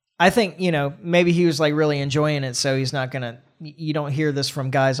 I think, maybe he was really enjoying it, so he's not gonna. You don't hear this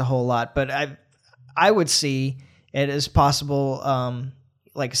from guys a whole lot, but I would see it as possible,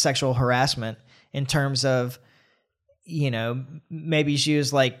 sexual harassment in terms of, maybe she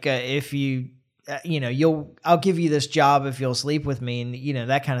was like, if you, I'll give you this job if you'll sleep with me, and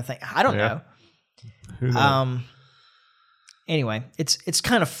that kind of thing. I don't know. Anyway, it's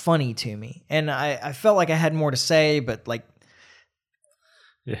kind of funny to me, and I felt like I had more to say, but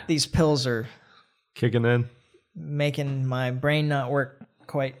these pills are kicking in, making my brain not work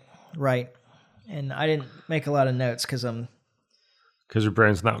quite right, and I didn't make a lot of notes because your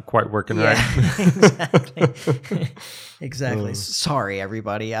brain's not quite working right. Exactly. Exactly. Sorry,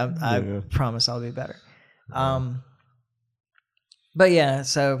 everybody. I promise I'll be better. But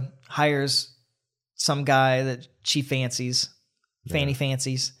so hires some guy that she fancies, Fanny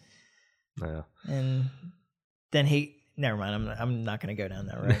fancies. Yeah. And then never mind. I'm not going to go down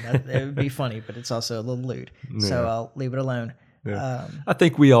that road. It would be funny, but it's also a little lewd. Yeah. So I'll leave it alone. Yeah. I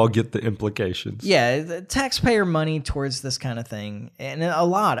think we all get the implications. Yeah. The taxpayer money towards this kind of thing, and a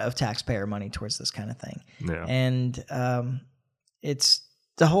lot of taxpayer money towards this kind of thing. Yeah. And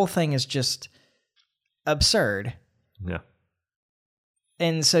the whole thing is just absurd. Yeah.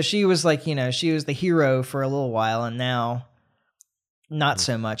 And so she was she was the hero for a little while, and now not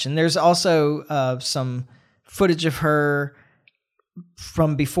so much. And there's also some footage of her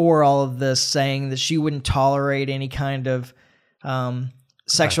from before all of this, saying that she wouldn't tolerate any kind of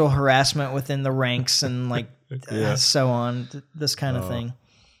sexual harassment within the ranks and like so on, this kind of thing.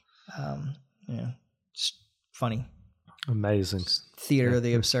 Just funny. Amazing. Just theater of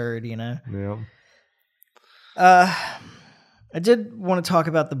the absurd, Yeah. I did want to talk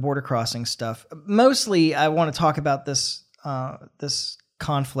about the border crossing stuff. Mostly, I want to talk about this this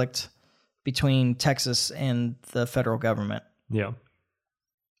conflict between Texas and the federal government. Yeah.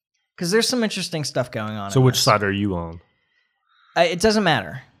 Because there's some interesting stuff going on. So which side are you on? It doesn't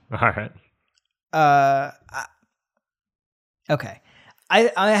matter. All right. Okay.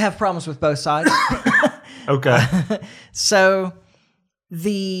 I have problems with both sides. Okay. So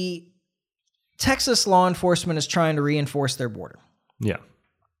the Texas law enforcement is trying to reinforce their border. Yeah.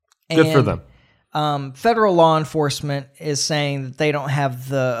 Good for them. Federal law enforcement is saying that they don't have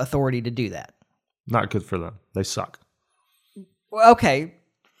the authority to do that. Not good for them. They suck. Well, okay,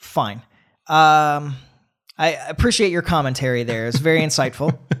 fine. I appreciate your commentary there. It's very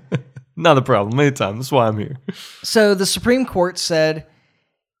insightful. Not a problem. Anytime. That's why I'm here. So the Supreme Court said,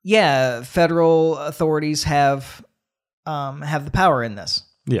 yeah, federal authorities have the power in this.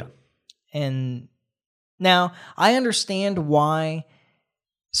 Yeah. And now I understand why.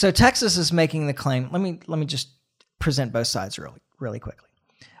 So Texas is making the claim. Let me just present both sides really quickly.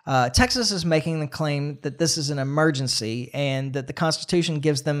 Texas is making the claim that this is an emergency and that the Constitution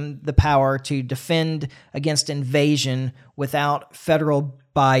gives them the power to defend against invasion without federal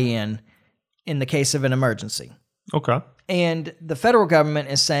buy-in in the case of an emergency. Okay. And the federal government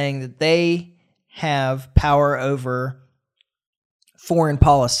is saying that they have power over foreign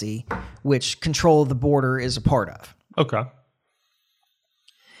policy, which control of the border is a part of. Okay.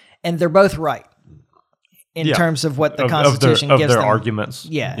 And they're both right in terms of what the Constitution gives them. Of their arguments.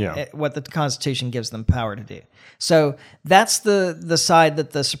 Yeah, what the Constitution gives them power to do. So that's the side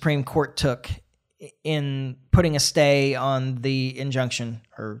that the Supreme Court took in putting a stay on the injunction,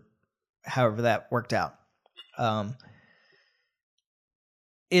 or however that worked out.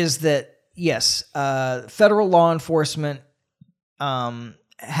 Is that, yes, federal law enforcement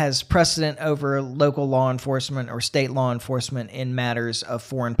has precedent over local law enforcement or state law enforcement in matters of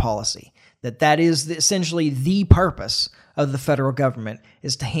foreign policy. That is essentially the purpose of the federal government,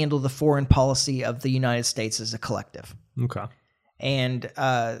 is to handle the foreign policy of the United States as a collective. Okay. And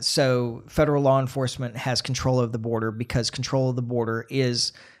so federal law enforcement has control of the border because control of the border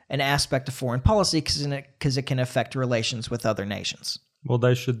is an aspect of foreign policy because it can affect relations with other nations. Well,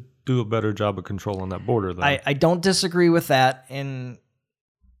 they should do a better job of controlling that border, though. I don't disagree with that in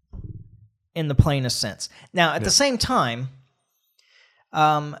the plainest sense. Now, at the same time,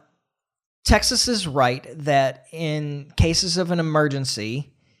 Texas is right that in cases of an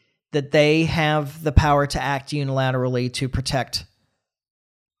emergency, that they have the power to act unilaterally to protect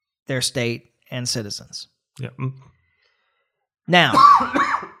their state and citizens. Yeah. Now,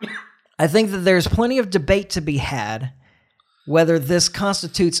 I think that there's plenty of debate to be had whether this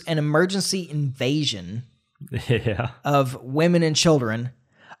constitutes an emergency invasion of women and children.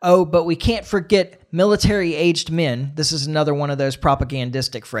 Oh, but we can't forget military-aged men. This is another one of those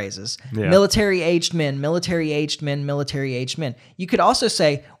propagandistic phrases. Yeah. Military-aged men, military-aged men, military-aged men. You could also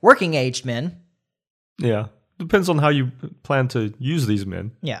say working-aged men. Yeah. Depends on how you plan to use these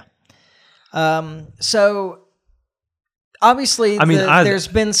men. Yeah. So obviously there's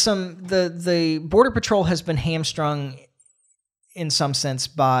been the Border Patrol has been hamstrung in some sense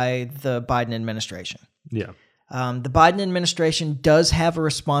by the Biden administration. Yeah. The Biden administration does have a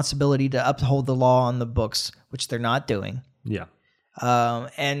responsibility to uphold the law on the books, which they're not doing. Yeah.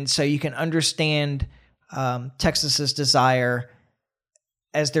 And so you can understand Texas's desire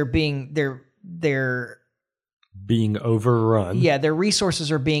as they're being overrun. Yeah, their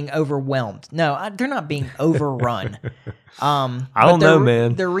resources are being overwhelmed. No, they're not being overrun. I don't know,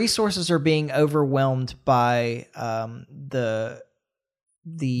 man. Their resources are being overwhelmed by the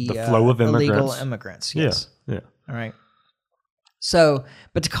flow of illegal immigrants. Yes. Yeah. All right. So,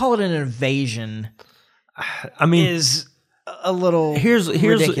 but to call it an invasion, is a little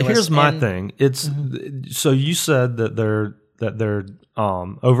ridiculous. Here's my thing. It's so you said that they're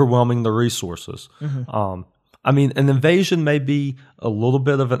overwhelming the resources. Mm-hmm. An invasion may be a little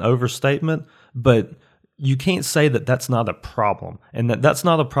bit of an overstatement, but you can't say that that's not a problem, and that's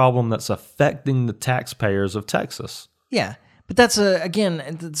not a problem that's affecting the taxpayers of Texas. Yeah, but that's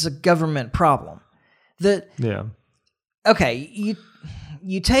it's a government problem. Okay,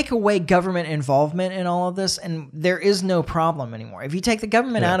 you take away government involvement in all of this, and there is no problem anymore. If you take the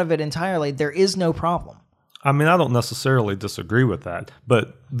government out of it entirely, there is no problem. I don't necessarily disagree with that,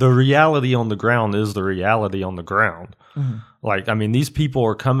 but the reality on the ground is the reality on the ground. Mm-hmm. Like, I mean, these people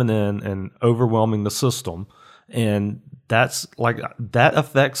are coming in and overwhelming the system, and that's like that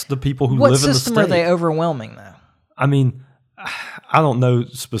affects the people who live in the state. What system are they overwhelming, though? I mean, I don't know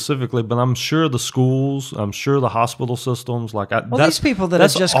specifically, but I'm sure the schools, I'm sure the hospital systems, like these people that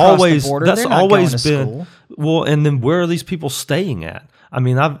have just crossed the border, that's they're not always going to been school. Well, and then where are these people staying at? I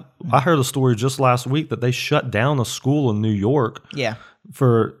mean, I heard a story just last week that they shut down a school in New York. Yeah.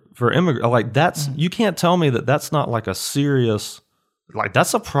 For immigrants, like that's you can't tell me that that's not like a serious, like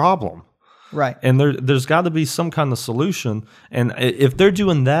that's a problem. Right. And there's got to be some kind of solution. And if they're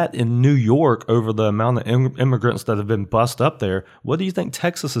doing that in New York over the amount of immigrants that have been bussed up there, what do you think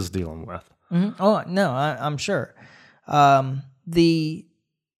Texas is dealing with? Mm-hmm. Oh, no, I'm sure. Here's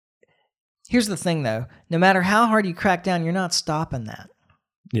the thing, though. No matter how hard you crack down, you're not stopping that.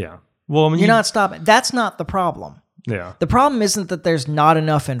 Yeah. Well, I mean, you're not stopping. That's not the problem. Yeah. The problem isn't that there's not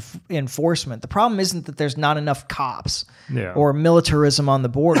enough enforcement. The problem isn't that there's not enough cops or militarism on the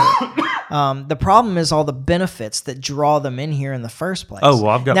border. The problem is all the benefits that draw them in here in the first place. Oh,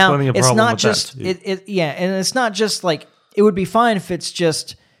 well, I've got plenty of problems with that. And it's not just like, it would be fine if it's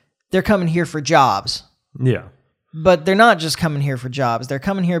just they're coming here for jobs. Yeah. But they're not just coming here for jobs. They're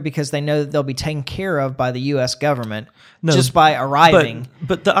coming here because they know that they'll be taken care of by the U.S. government just by arriving.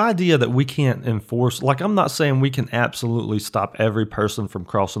 But the idea that we can't enforce, like I'm not saying we can absolutely stop every person from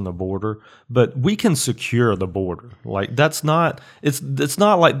crossing the border, but we can secure the border. Like that's not, it's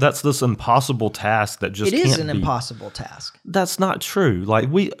not like that's this impossible task that just can't be. It is an impossible task. That's not true.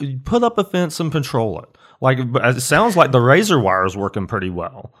 Like we put up a fence and patrol it. Like it sounds like the razor wire is working pretty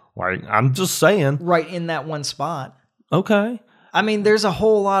well. Like I'm just saying, right in that one spot. Okay. I mean, there's a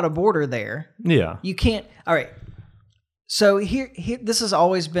whole lot of border there. Yeah. You can't. All right. So here, this has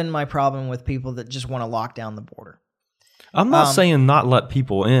always been my problem with people that just want to lock down the border. I'm not saying not let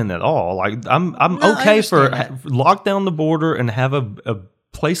people in at all. Like I'm okay for lock down the border and have a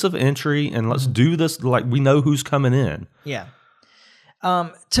place of entry and let's do this like we know who's coming in. Yeah.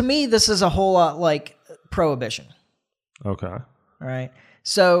 To me, this is a whole lot like prohibition. Okay. All right.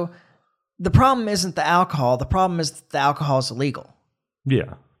 So the problem isn't the alcohol. The problem is that the alcohol is illegal.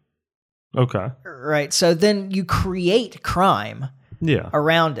 Yeah. Okay. Right. So then you create crime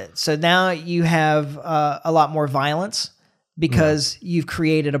around it. So now you have a lot more violence because you've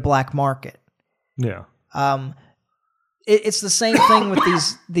created a black market. Yeah. It's the same thing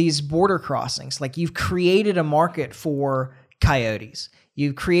with these border crossings. Like you've created a market for coyotes.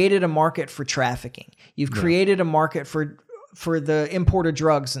 You've created a market for trafficking. You've created a market for the import of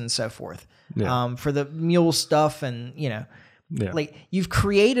drugs and so forth, for the mule stuff and, like you've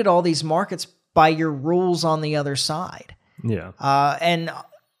created all these markets by your rules on the other side. Yeah. And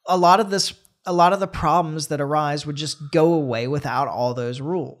a lot of the problems that arise would just go away without all those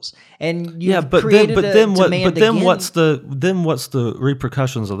rules. And what's the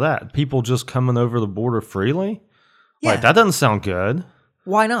repercussions of that? People just coming over the border freely? Yeah. Like that doesn't sound good.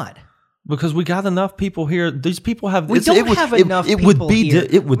 Why not? Because we got enough people here. These people have. We don't have enough people here.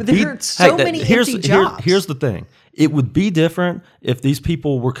 It would be. There are so many empty jobs. Here's the thing. It would be different if these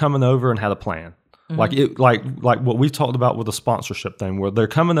people were coming over and had a plan. Mm-hmm. Like what we've talked about with the sponsorship thing, where they're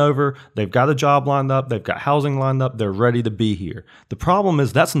coming over, they've got a job lined up, they've got housing lined up, they're ready to be here. The problem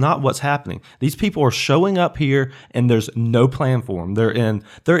is that's not what's happening. These people are showing up here and there's no plan for them.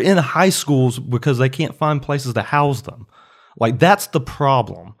 They're in high schools because they can't find places to house them. Like that's the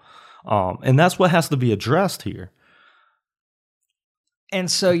problem. And that's what has to be addressed here. And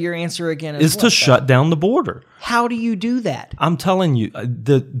so your answer again is to shut down the border. How do you do that? I'm telling you,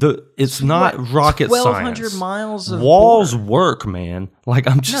 it's not rocket science. 1,200 miles of walls border. Work, man. Like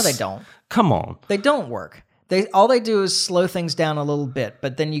I'm just. No, they don't. Come on. They don't work. All they do is slow things down a little bit,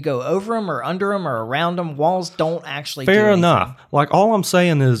 but then you go over them or under them or around them. Walls don't actually do anything. Fair enough. Like all I'm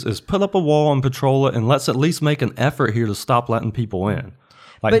saying is put up a wall and patrol it, and let's at least make an effort here to stop letting people in.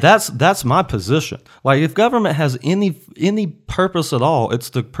 Like that's my position. Like if government has any purpose at all, it's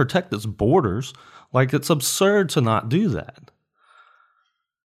to protect its borders. Like it's absurd to not do that.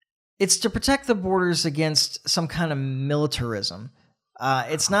 It's to protect the borders against some kind of militarism.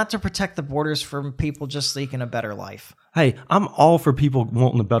 It's not to protect the borders from people just seeking a better life. Hey, I'm all for people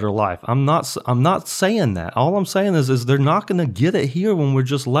wanting a better life. I'm not saying that. All I'm saying is they're not going to get it here when we're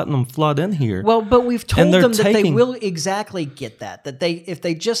just letting them flood in here. Well, but we've told them that they will exactly get that. That if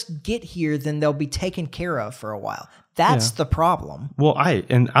they just get here, then they'll be taken care of for a while. That's the problem. Well,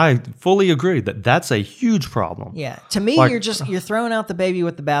 I fully agree that that's a huge problem. Yeah. To me, you're throwing out the baby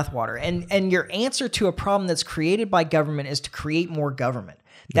with the bathwater. And your answer to a problem that's created by government is to create more government.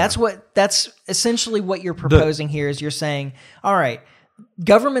 That's essentially what you're proposing here is you're saying, all right,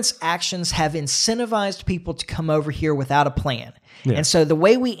 government's actions have incentivized people to come over here without a plan. Yeah. And so the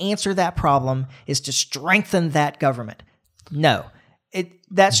way we answer that problem is to strengthen that government. No.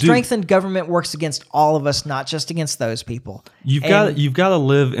 That strengthened government works against all of us, not just against those people. You've got to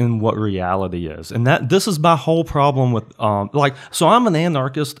live in what reality is, and this is my whole problem with So I'm an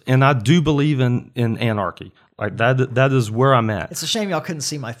anarchist, and I do believe in anarchy. Like that is where I'm at. It's a shame y'all couldn't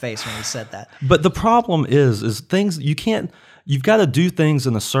see my face when he said that. But the problem is things you can't. You've got to do things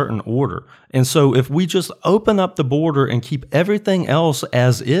in a certain order, and so if we just open up the border and keep everything else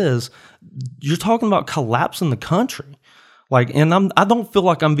as is, you're talking about collapsing the country. And I don't feel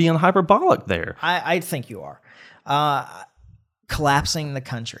like I'm being hyperbolic there. I think you are. Collapsing the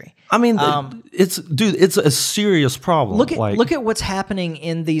country. I mean, it's a serious problem. Look at what's happening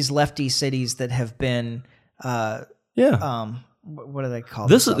in these lefty cities that have been, what do they call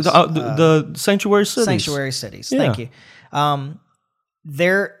this? Is the sanctuary cities. Sanctuary cities. Yeah. Thank you.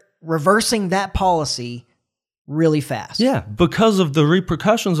 They're reversing that policy really fast. Yeah, because of the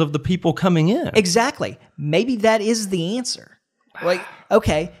repercussions of the people coming in. Exactly. Maybe that is the answer.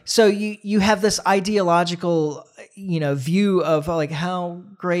 Okay, so you have this ideological, view of how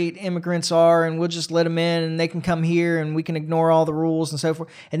great immigrants are, and we'll just let them in, and they can come here, and we can ignore all the rules and so forth.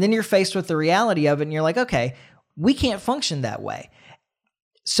 And then you're faced with the reality of it, and you're like, okay, we can't function that way.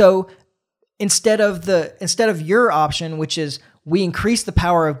 So instead of your option, which is we increase the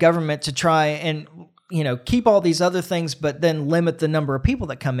power of government to try and keep all these other things, but then limit the number of people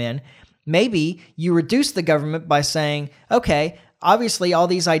that come in. Maybe you reduce the government by saying, okay, obviously all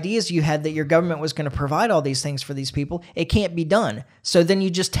these ideas you had that your government was going to provide all these things for these people, it can't be done. So then you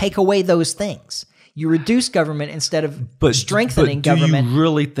just take away those things. You reduce government instead of strengthening government. Do you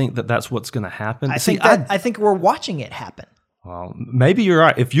really think that that's what's going to happen? I think we're watching it happen. Well, maybe you're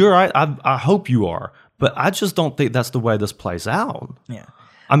right. If you're right, I hope you are. But I just don't think that's the way this plays out. Yeah.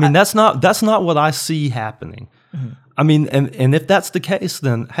 I mean, that's not what I see happening. Mm-hmm. I mean, and if that's the case,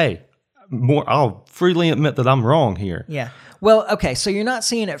 then hey, I'll freely admit that I'm wrong here. Yeah. Well, okay, so you're not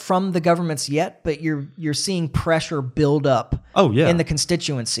seeing it from the governments yet, but you're seeing pressure build up. Oh, yeah. In the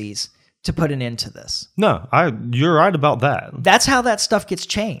constituencies to put an end to this. No, you're right about that. That's how that stuff gets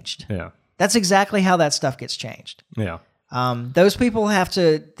changed. Yeah. That's exactly how that stuff gets changed. Yeah. Those people have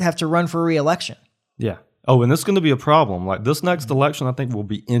to run for re-election. Yeah. Oh, and it's going to be a problem. Like this next election, I think will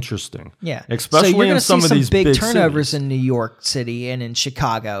be interesting. Yeah, especially so you're in some of these big turnovers cities. In New York City and in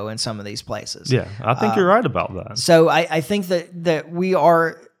Chicago and some of these places. Yeah, I think you're right about that. So I think that we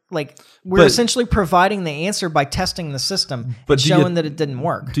are we're essentially providing the answer by testing the system and showing that it didn't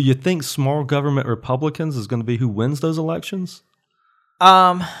work. Do you think small government Republicans is going to be who wins those elections?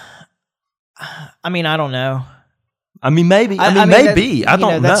 I mean, I don't know. I mean, maybe. Maybe. I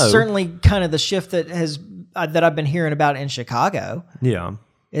don't know. That's certainly kind of the shift that I've been hearing about in Chicago. Yeah.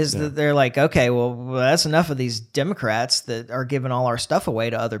 That they're like, okay, well, that's enough of these Democrats that are giving all our stuff away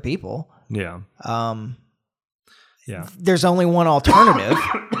to other people. Yeah. There's only one alternative,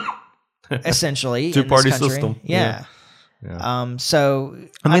 essentially. Two-party system. Yeah. So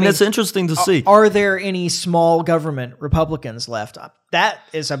I mean, it's interesting to see. Are there any small government Republicans left? That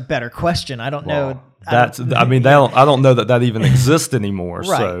is a better question. I don't know. I don't know that even exists anymore.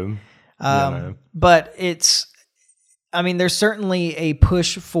 Right. So, but there's certainly a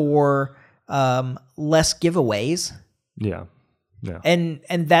push for less giveaways. Yeah. Yeah.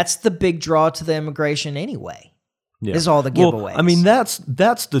 And that's the big draw to the immigration anyway. Yeah. Is all the giveaways. Well, I mean, that's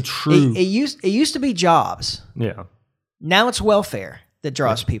the truth. It used to be jobs. Yeah. Now it's welfare that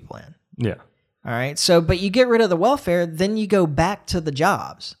draws people in. Yeah. All right. So, but you get rid of the welfare, then you go back to the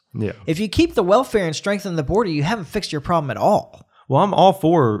jobs. Yeah. If you keep the welfare and strengthen the border, you haven't fixed your problem at all. Well, I'm all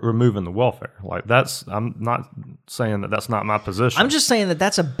for removing the welfare. I'm not saying that that's not my position. I'm just saying that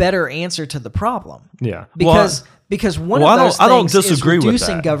that's a better answer to the problem. Yeah. Because one of those things is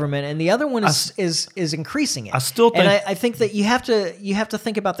reducing with government, and the other one is increasing it. I still think, and I think that you have to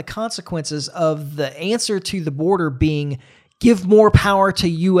think about the consequences of the answer to the border being give more power to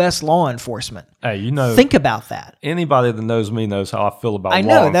U.S. law enforcement. Hey, think about that. Anybody that knows me knows how I feel about law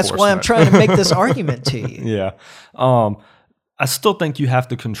enforcement. I know. That's why I'm trying to make this argument to you. Yeah. I still think you have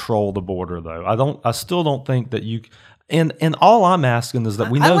to control the border, though. I still don't think that you. And all I'm asking is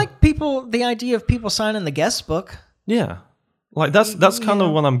that we know. I like the idea of people signing the guest book. Yeah, that's kind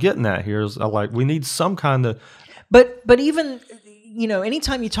of what I'm getting at here. Is we need some kind of. But even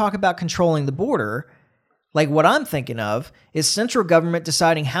anytime you talk about controlling the border, what I'm thinking of is central government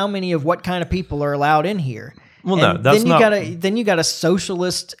deciding how many of what kind of people are allowed in here. Well, no, that's not. Then you got a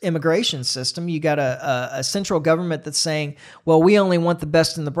socialist immigration system. You got a central government that's saying, well, we only want the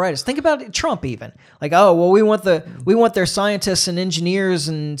best and the brightest. Think about it, Trump even. Like, oh, well, we want their scientists and engineers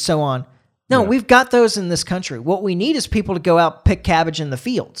and so on. No, we've got those in this country. What we need is people to go out pick cabbage in the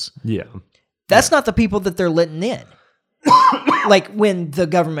fields. Yeah. That's not the people that they're letting in. Like when the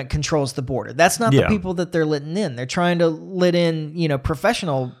government controls the border. That's not the people that they're letting in. They're trying to let in,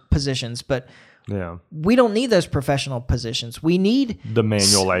 professional positions, but we don't need those professional positions. We need the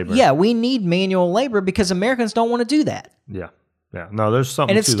manual labor. Yeah, we need manual labor because Americans don't want to do that. Yeah. Yeah. No, there's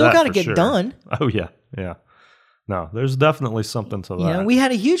something and it's to still that got to for get sure. done. Oh, yeah. Yeah. No, there's definitely something to that. We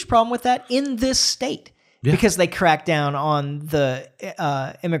had a huge problem with that in this state because they cracked down on the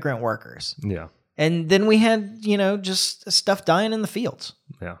immigrant workers. Yeah. And then we had, just stuff dying in the fields.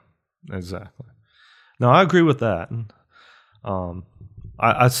 Yeah, exactly. No, I agree with that.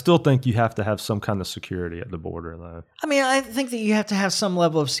 I still think you have to have some kind of security at the border, though. I mean, I think that you have to have some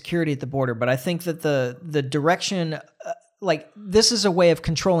level of security at the border, but I think that the direction, this is a way of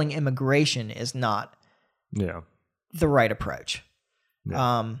controlling immigration is not the right approach.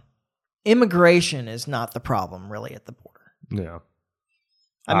 Yeah. Immigration is not the problem, really, at the border. Yeah.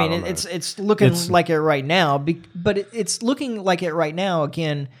 I mean, it's looking like it right now, but it's looking like it right now.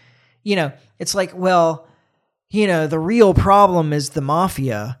 Again, it's like, well, the real problem is the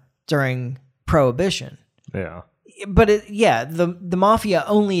mafia during Prohibition. Yeah. But the mafia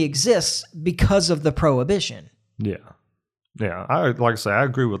only exists because of the Prohibition. Yeah. Yeah. I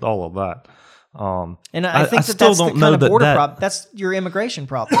agree with all of that. And I think that's the kind of border problem. That's your immigration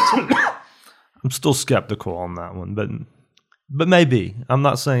problem too. I'm still skeptical on that one, but maybe. I'm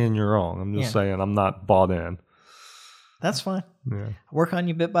not saying you're wrong. I'm just saying I'm not bought in. That's fine. Yeah. Work on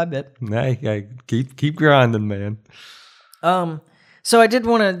you bit by bit. Hey, keep grinding, man. So I did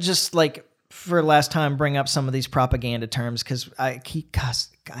want to just for last time bring up some of these propaganda terms because I keep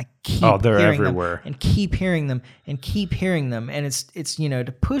they're everywhere and keep hearing them, and it's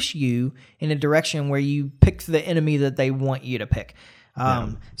to push you in a direction where you pick the enemy that they want you to pick.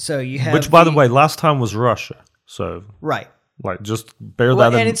 So you have, which by the way, last time was Russia. So right. Just bear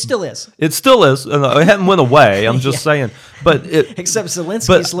that in. And it still is. It still is. It hadn't went away. I'm just saying. But except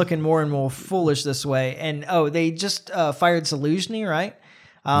Zelensky's looking more and more foolish this way. And, they just fired Zelensky, right?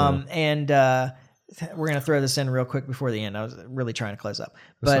 And we're going to throw this in real quick before the end. I was really trying to close up.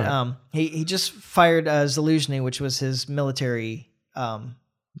 But he just fired Zelensky, which was his military,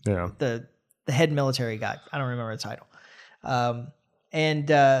 the head military guy. I don't remember the title. And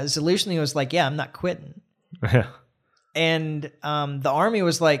Zelensky was like, I'm not quitting. Yeah. And the army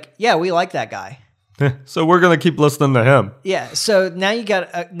was like, we like that guy. So we're gonna keep listening to him. Yeah. So now you got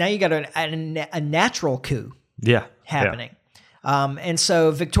a natural coup. Happening. Yeah. And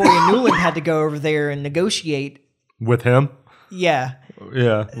so Victoria Nuland had to go over there and negotiate with him. Yeah.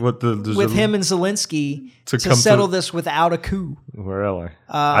 Yeah. With him and Zelensky to settle this without a coup. Really?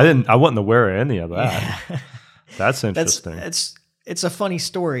 I wasn't aware of any of that. Yeah. That's interesting. It's a funny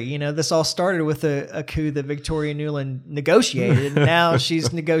story. This all started with a coup that Victoria Nuland negotiated. And now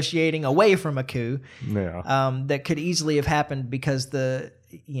she's negotiating away from a coup. Yeah. That could easily have happened because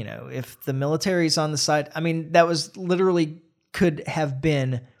if the military's on the side, I mean, that was literally could have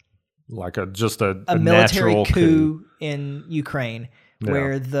been like a military coup in Ukraine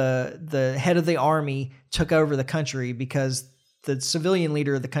where the head of the army took over the country because the civilian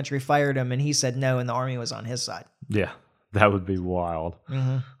leader of the country fired him and he said no, and the army was on his side. Yeah. That would be wild.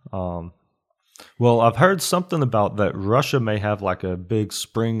 Mm-hmm. Well, I've heard something about that Russia may have a big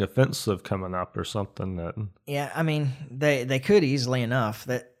spring offensive coming up or something. That I mean, they could easily enough.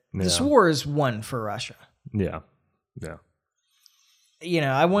 That this war is won for Russia. Yeah, yeah.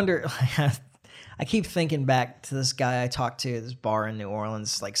 I wonder. I keep thinking back to this guy I talked to at this bar in New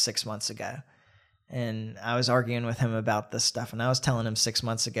Orleans 6 months ago, and I was arguing with him about this stuff, and I was telling him 6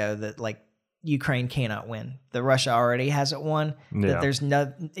 months ago that Ukraine cannot win. That Russia already hasn't won. Yeah.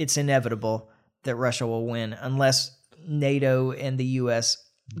 That it's inevitable that Russia will win unless NATO and the U.S.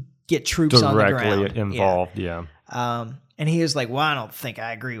 get troops directly on the ground. Involved. Yeah. And he was like, "Well, I don't think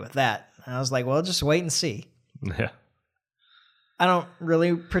I agree with that." And I was like, "Well, just wait and see." Yeah. I don't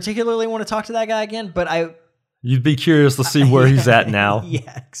really particularly want to talk to that guy again, but you'd be curious to see where he's at now.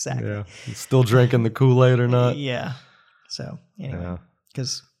 Yeah, exactly. Yeah. He's still drinking the Kool-Aid or not? Yeah. So anyway,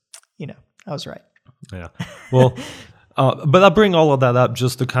 because I was right. Yeah. Well, but I bring all of that up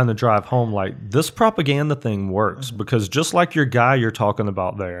just to kind of drive home, this propaganda thing works because just like your guy you're talking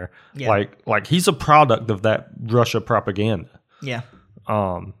about there, like he's a product of that Russia propaganda. Yeah.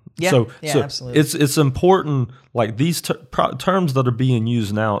 So absolutely. It's important, like these terms that are being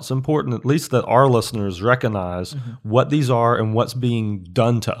used now, it's important at least that our listeners recognize what these are and what's being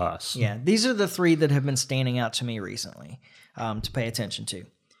done to us. Yeah, these are the three that have been standing out to me recently to pay attention to.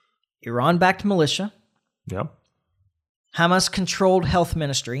 Iran-backed militia. Yeah. Hamas-controlled health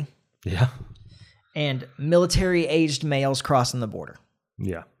ministry. Yeah. And military-aged males crossing the border.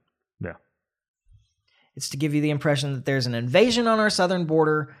 Yeah. Yeah. It's to give you the impression that there's an invasion on our southern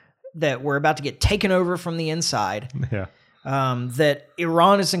border, that we're about to get taken over from the inside. Yeah. That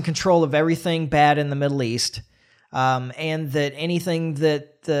Iran is in control of everything bad in the Middle East, and that anything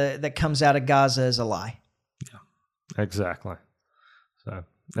that comes out of Gaza is a lie. Yeah, exactly. So,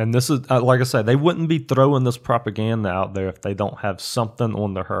 and this is like I said, they wouldn't be throwing this propaganda out there if they don't have something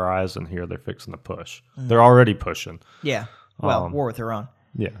on the horizon here they're fixing to push. They're already pushing. Yeah. Well, war with Iran.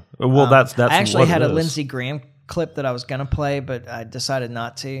 Yeah. Well, that's I actually what had it a is. Lindsey Graham clip that I was going to play, but I decided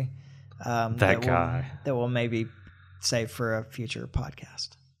not to. That guy. That will maybe save for a future podcast.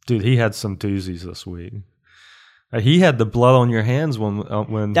 Dude, he had some doozies this week. He had the blood on your hands when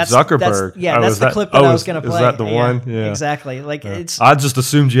Zuckerberg. That's the clip that I was going to play. Is that the one? Yeah, exactly. Like it's. I just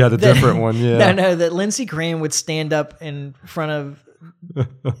assumed you had a different one. Yeah. No, that Lindsey Graham would stand up in front of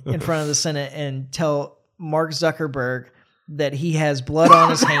the Senate and tell Mark Zuckerberg that he has blood on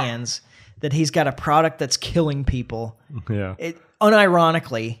his hands, that he's got a product that's killing people. Yeah.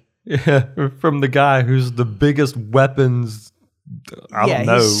 Unironically. Yeah, from the guy who's the biggest weapons. I don't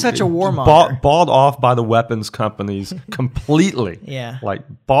know. He's such a warmonger. Bought off by the weapons companies completely. Yeah. Like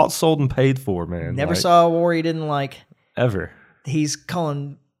bought, sold, and paid for, man. Never saw a war he didn't like. Ever. He's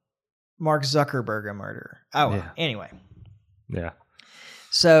calling Mark Zuckerberg a murderer. Oh, yeah. Anyway. Yeah.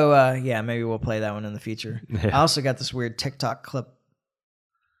 So, maybe we'll play that one in the future. Yeah. I also got this weird TikTok clip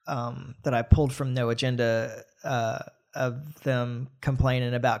that I pulled from No Agenda of them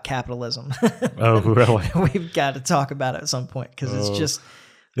complaining about capitalism. Oh, really? We've got to talk about it at some point because it's just.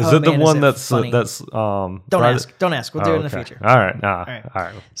 Is it the one that's funny? Don't ask. We'll do it in the future. All right. All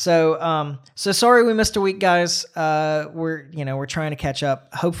right. So sorry we missed a week, guys. We're trying to catch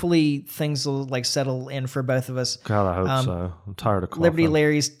up. Hopefully things will settle in for both of us. God, I hope so. I'm tired of coughing. Liberty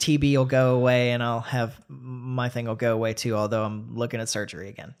Larry's TB will go away, and I'll have my thing will go away too. Although I'm looking at surgery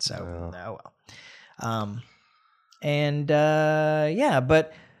again. So oh well.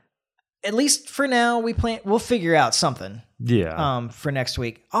 But at least for now, we'll figure out something. Yeah. For next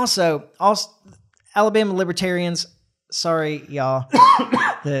week. Also, Alabama libertarians, sorry, y'all,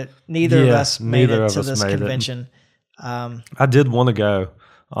 that neither of us made it to this convention. I did want to go.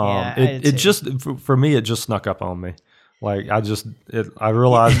 It just, for me, it just snuck up on me. Like, I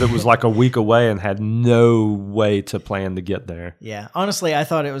realized it was like a week away and had no way to plan to get there. Yeah. Honestly, I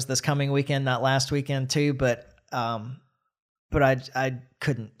thought it was this coming weekend, not last weekend too, but I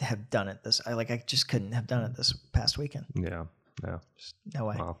couldn't have done it I just couldn't have done it this past weekend. Yeah. Just no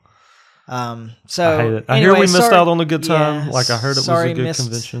way. Wow. So I hate it. I hear we missed out on a good time. I heard it was a good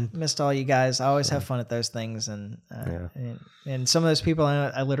convention. Missed all you guys. I always have fun at those things, and some of those people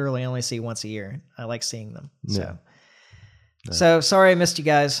I literally only see once a year. I like seeing them. So sorry I missed you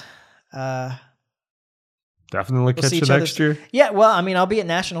guys. Definitely catch you next year. Yeah. Well, I mean, I'll be at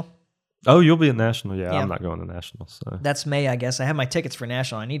National. Oh, you'll be at National. Yeah, I'm not going to National. So that's May, I guess. I have my tickets for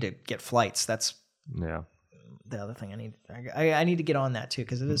National. I need to get flights. That's the other thing I need. I need to get on that too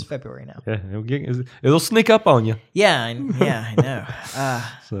because it is February now. Yeah, it'll sneak up on you. Yeah, I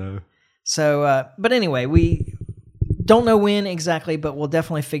know. But anyway, we don't know when exactly, but we'll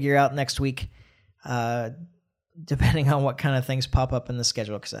definitely figure out next week, depending on what kind of things pop up in the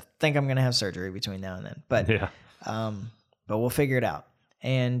schedule. Because I think I'm going to have surgery between now and then. But but we'll figure it out.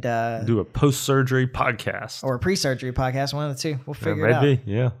 And do a post-surgery podcast or a pre-surgery podcast, one of the two. We'll figure it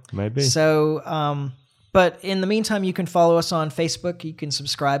out. Maybe. So, but in the meantime, you can follow us on Facebook. You can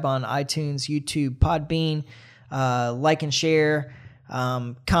subscribe on iTunes, YouTube, Podbean, like and share,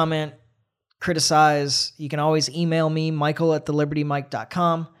 comment, criticize. You can always email me,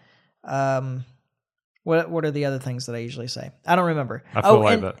 michael@thelibertymike.com. What are the other things that I usually say? I don't remember. I feel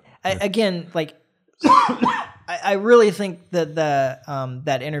like that. Again, I really think that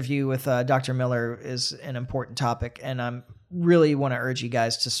that interview with Dr. Miller is an important topic, and I really want to urge you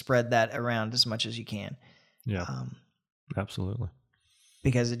guys to spread that around as much as you can. Yeah, absolutely.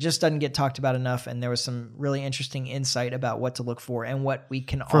 Because it just doesn't get talked about enough, and there was some really interesting insight about what to look for and what we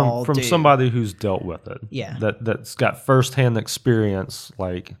can all do. From somebody who's dealt with it. Yeah. That's got firsthand experience,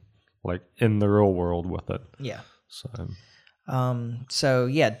 like in the real world with it. Yeah. So.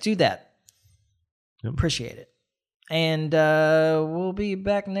 Do that. Yep. Appreciate it. And we'll be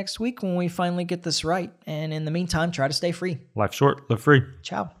back next week when we finally get this right. And in the meantime, try to stay free. Life short, live free.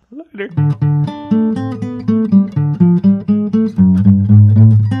 Ciao. Later.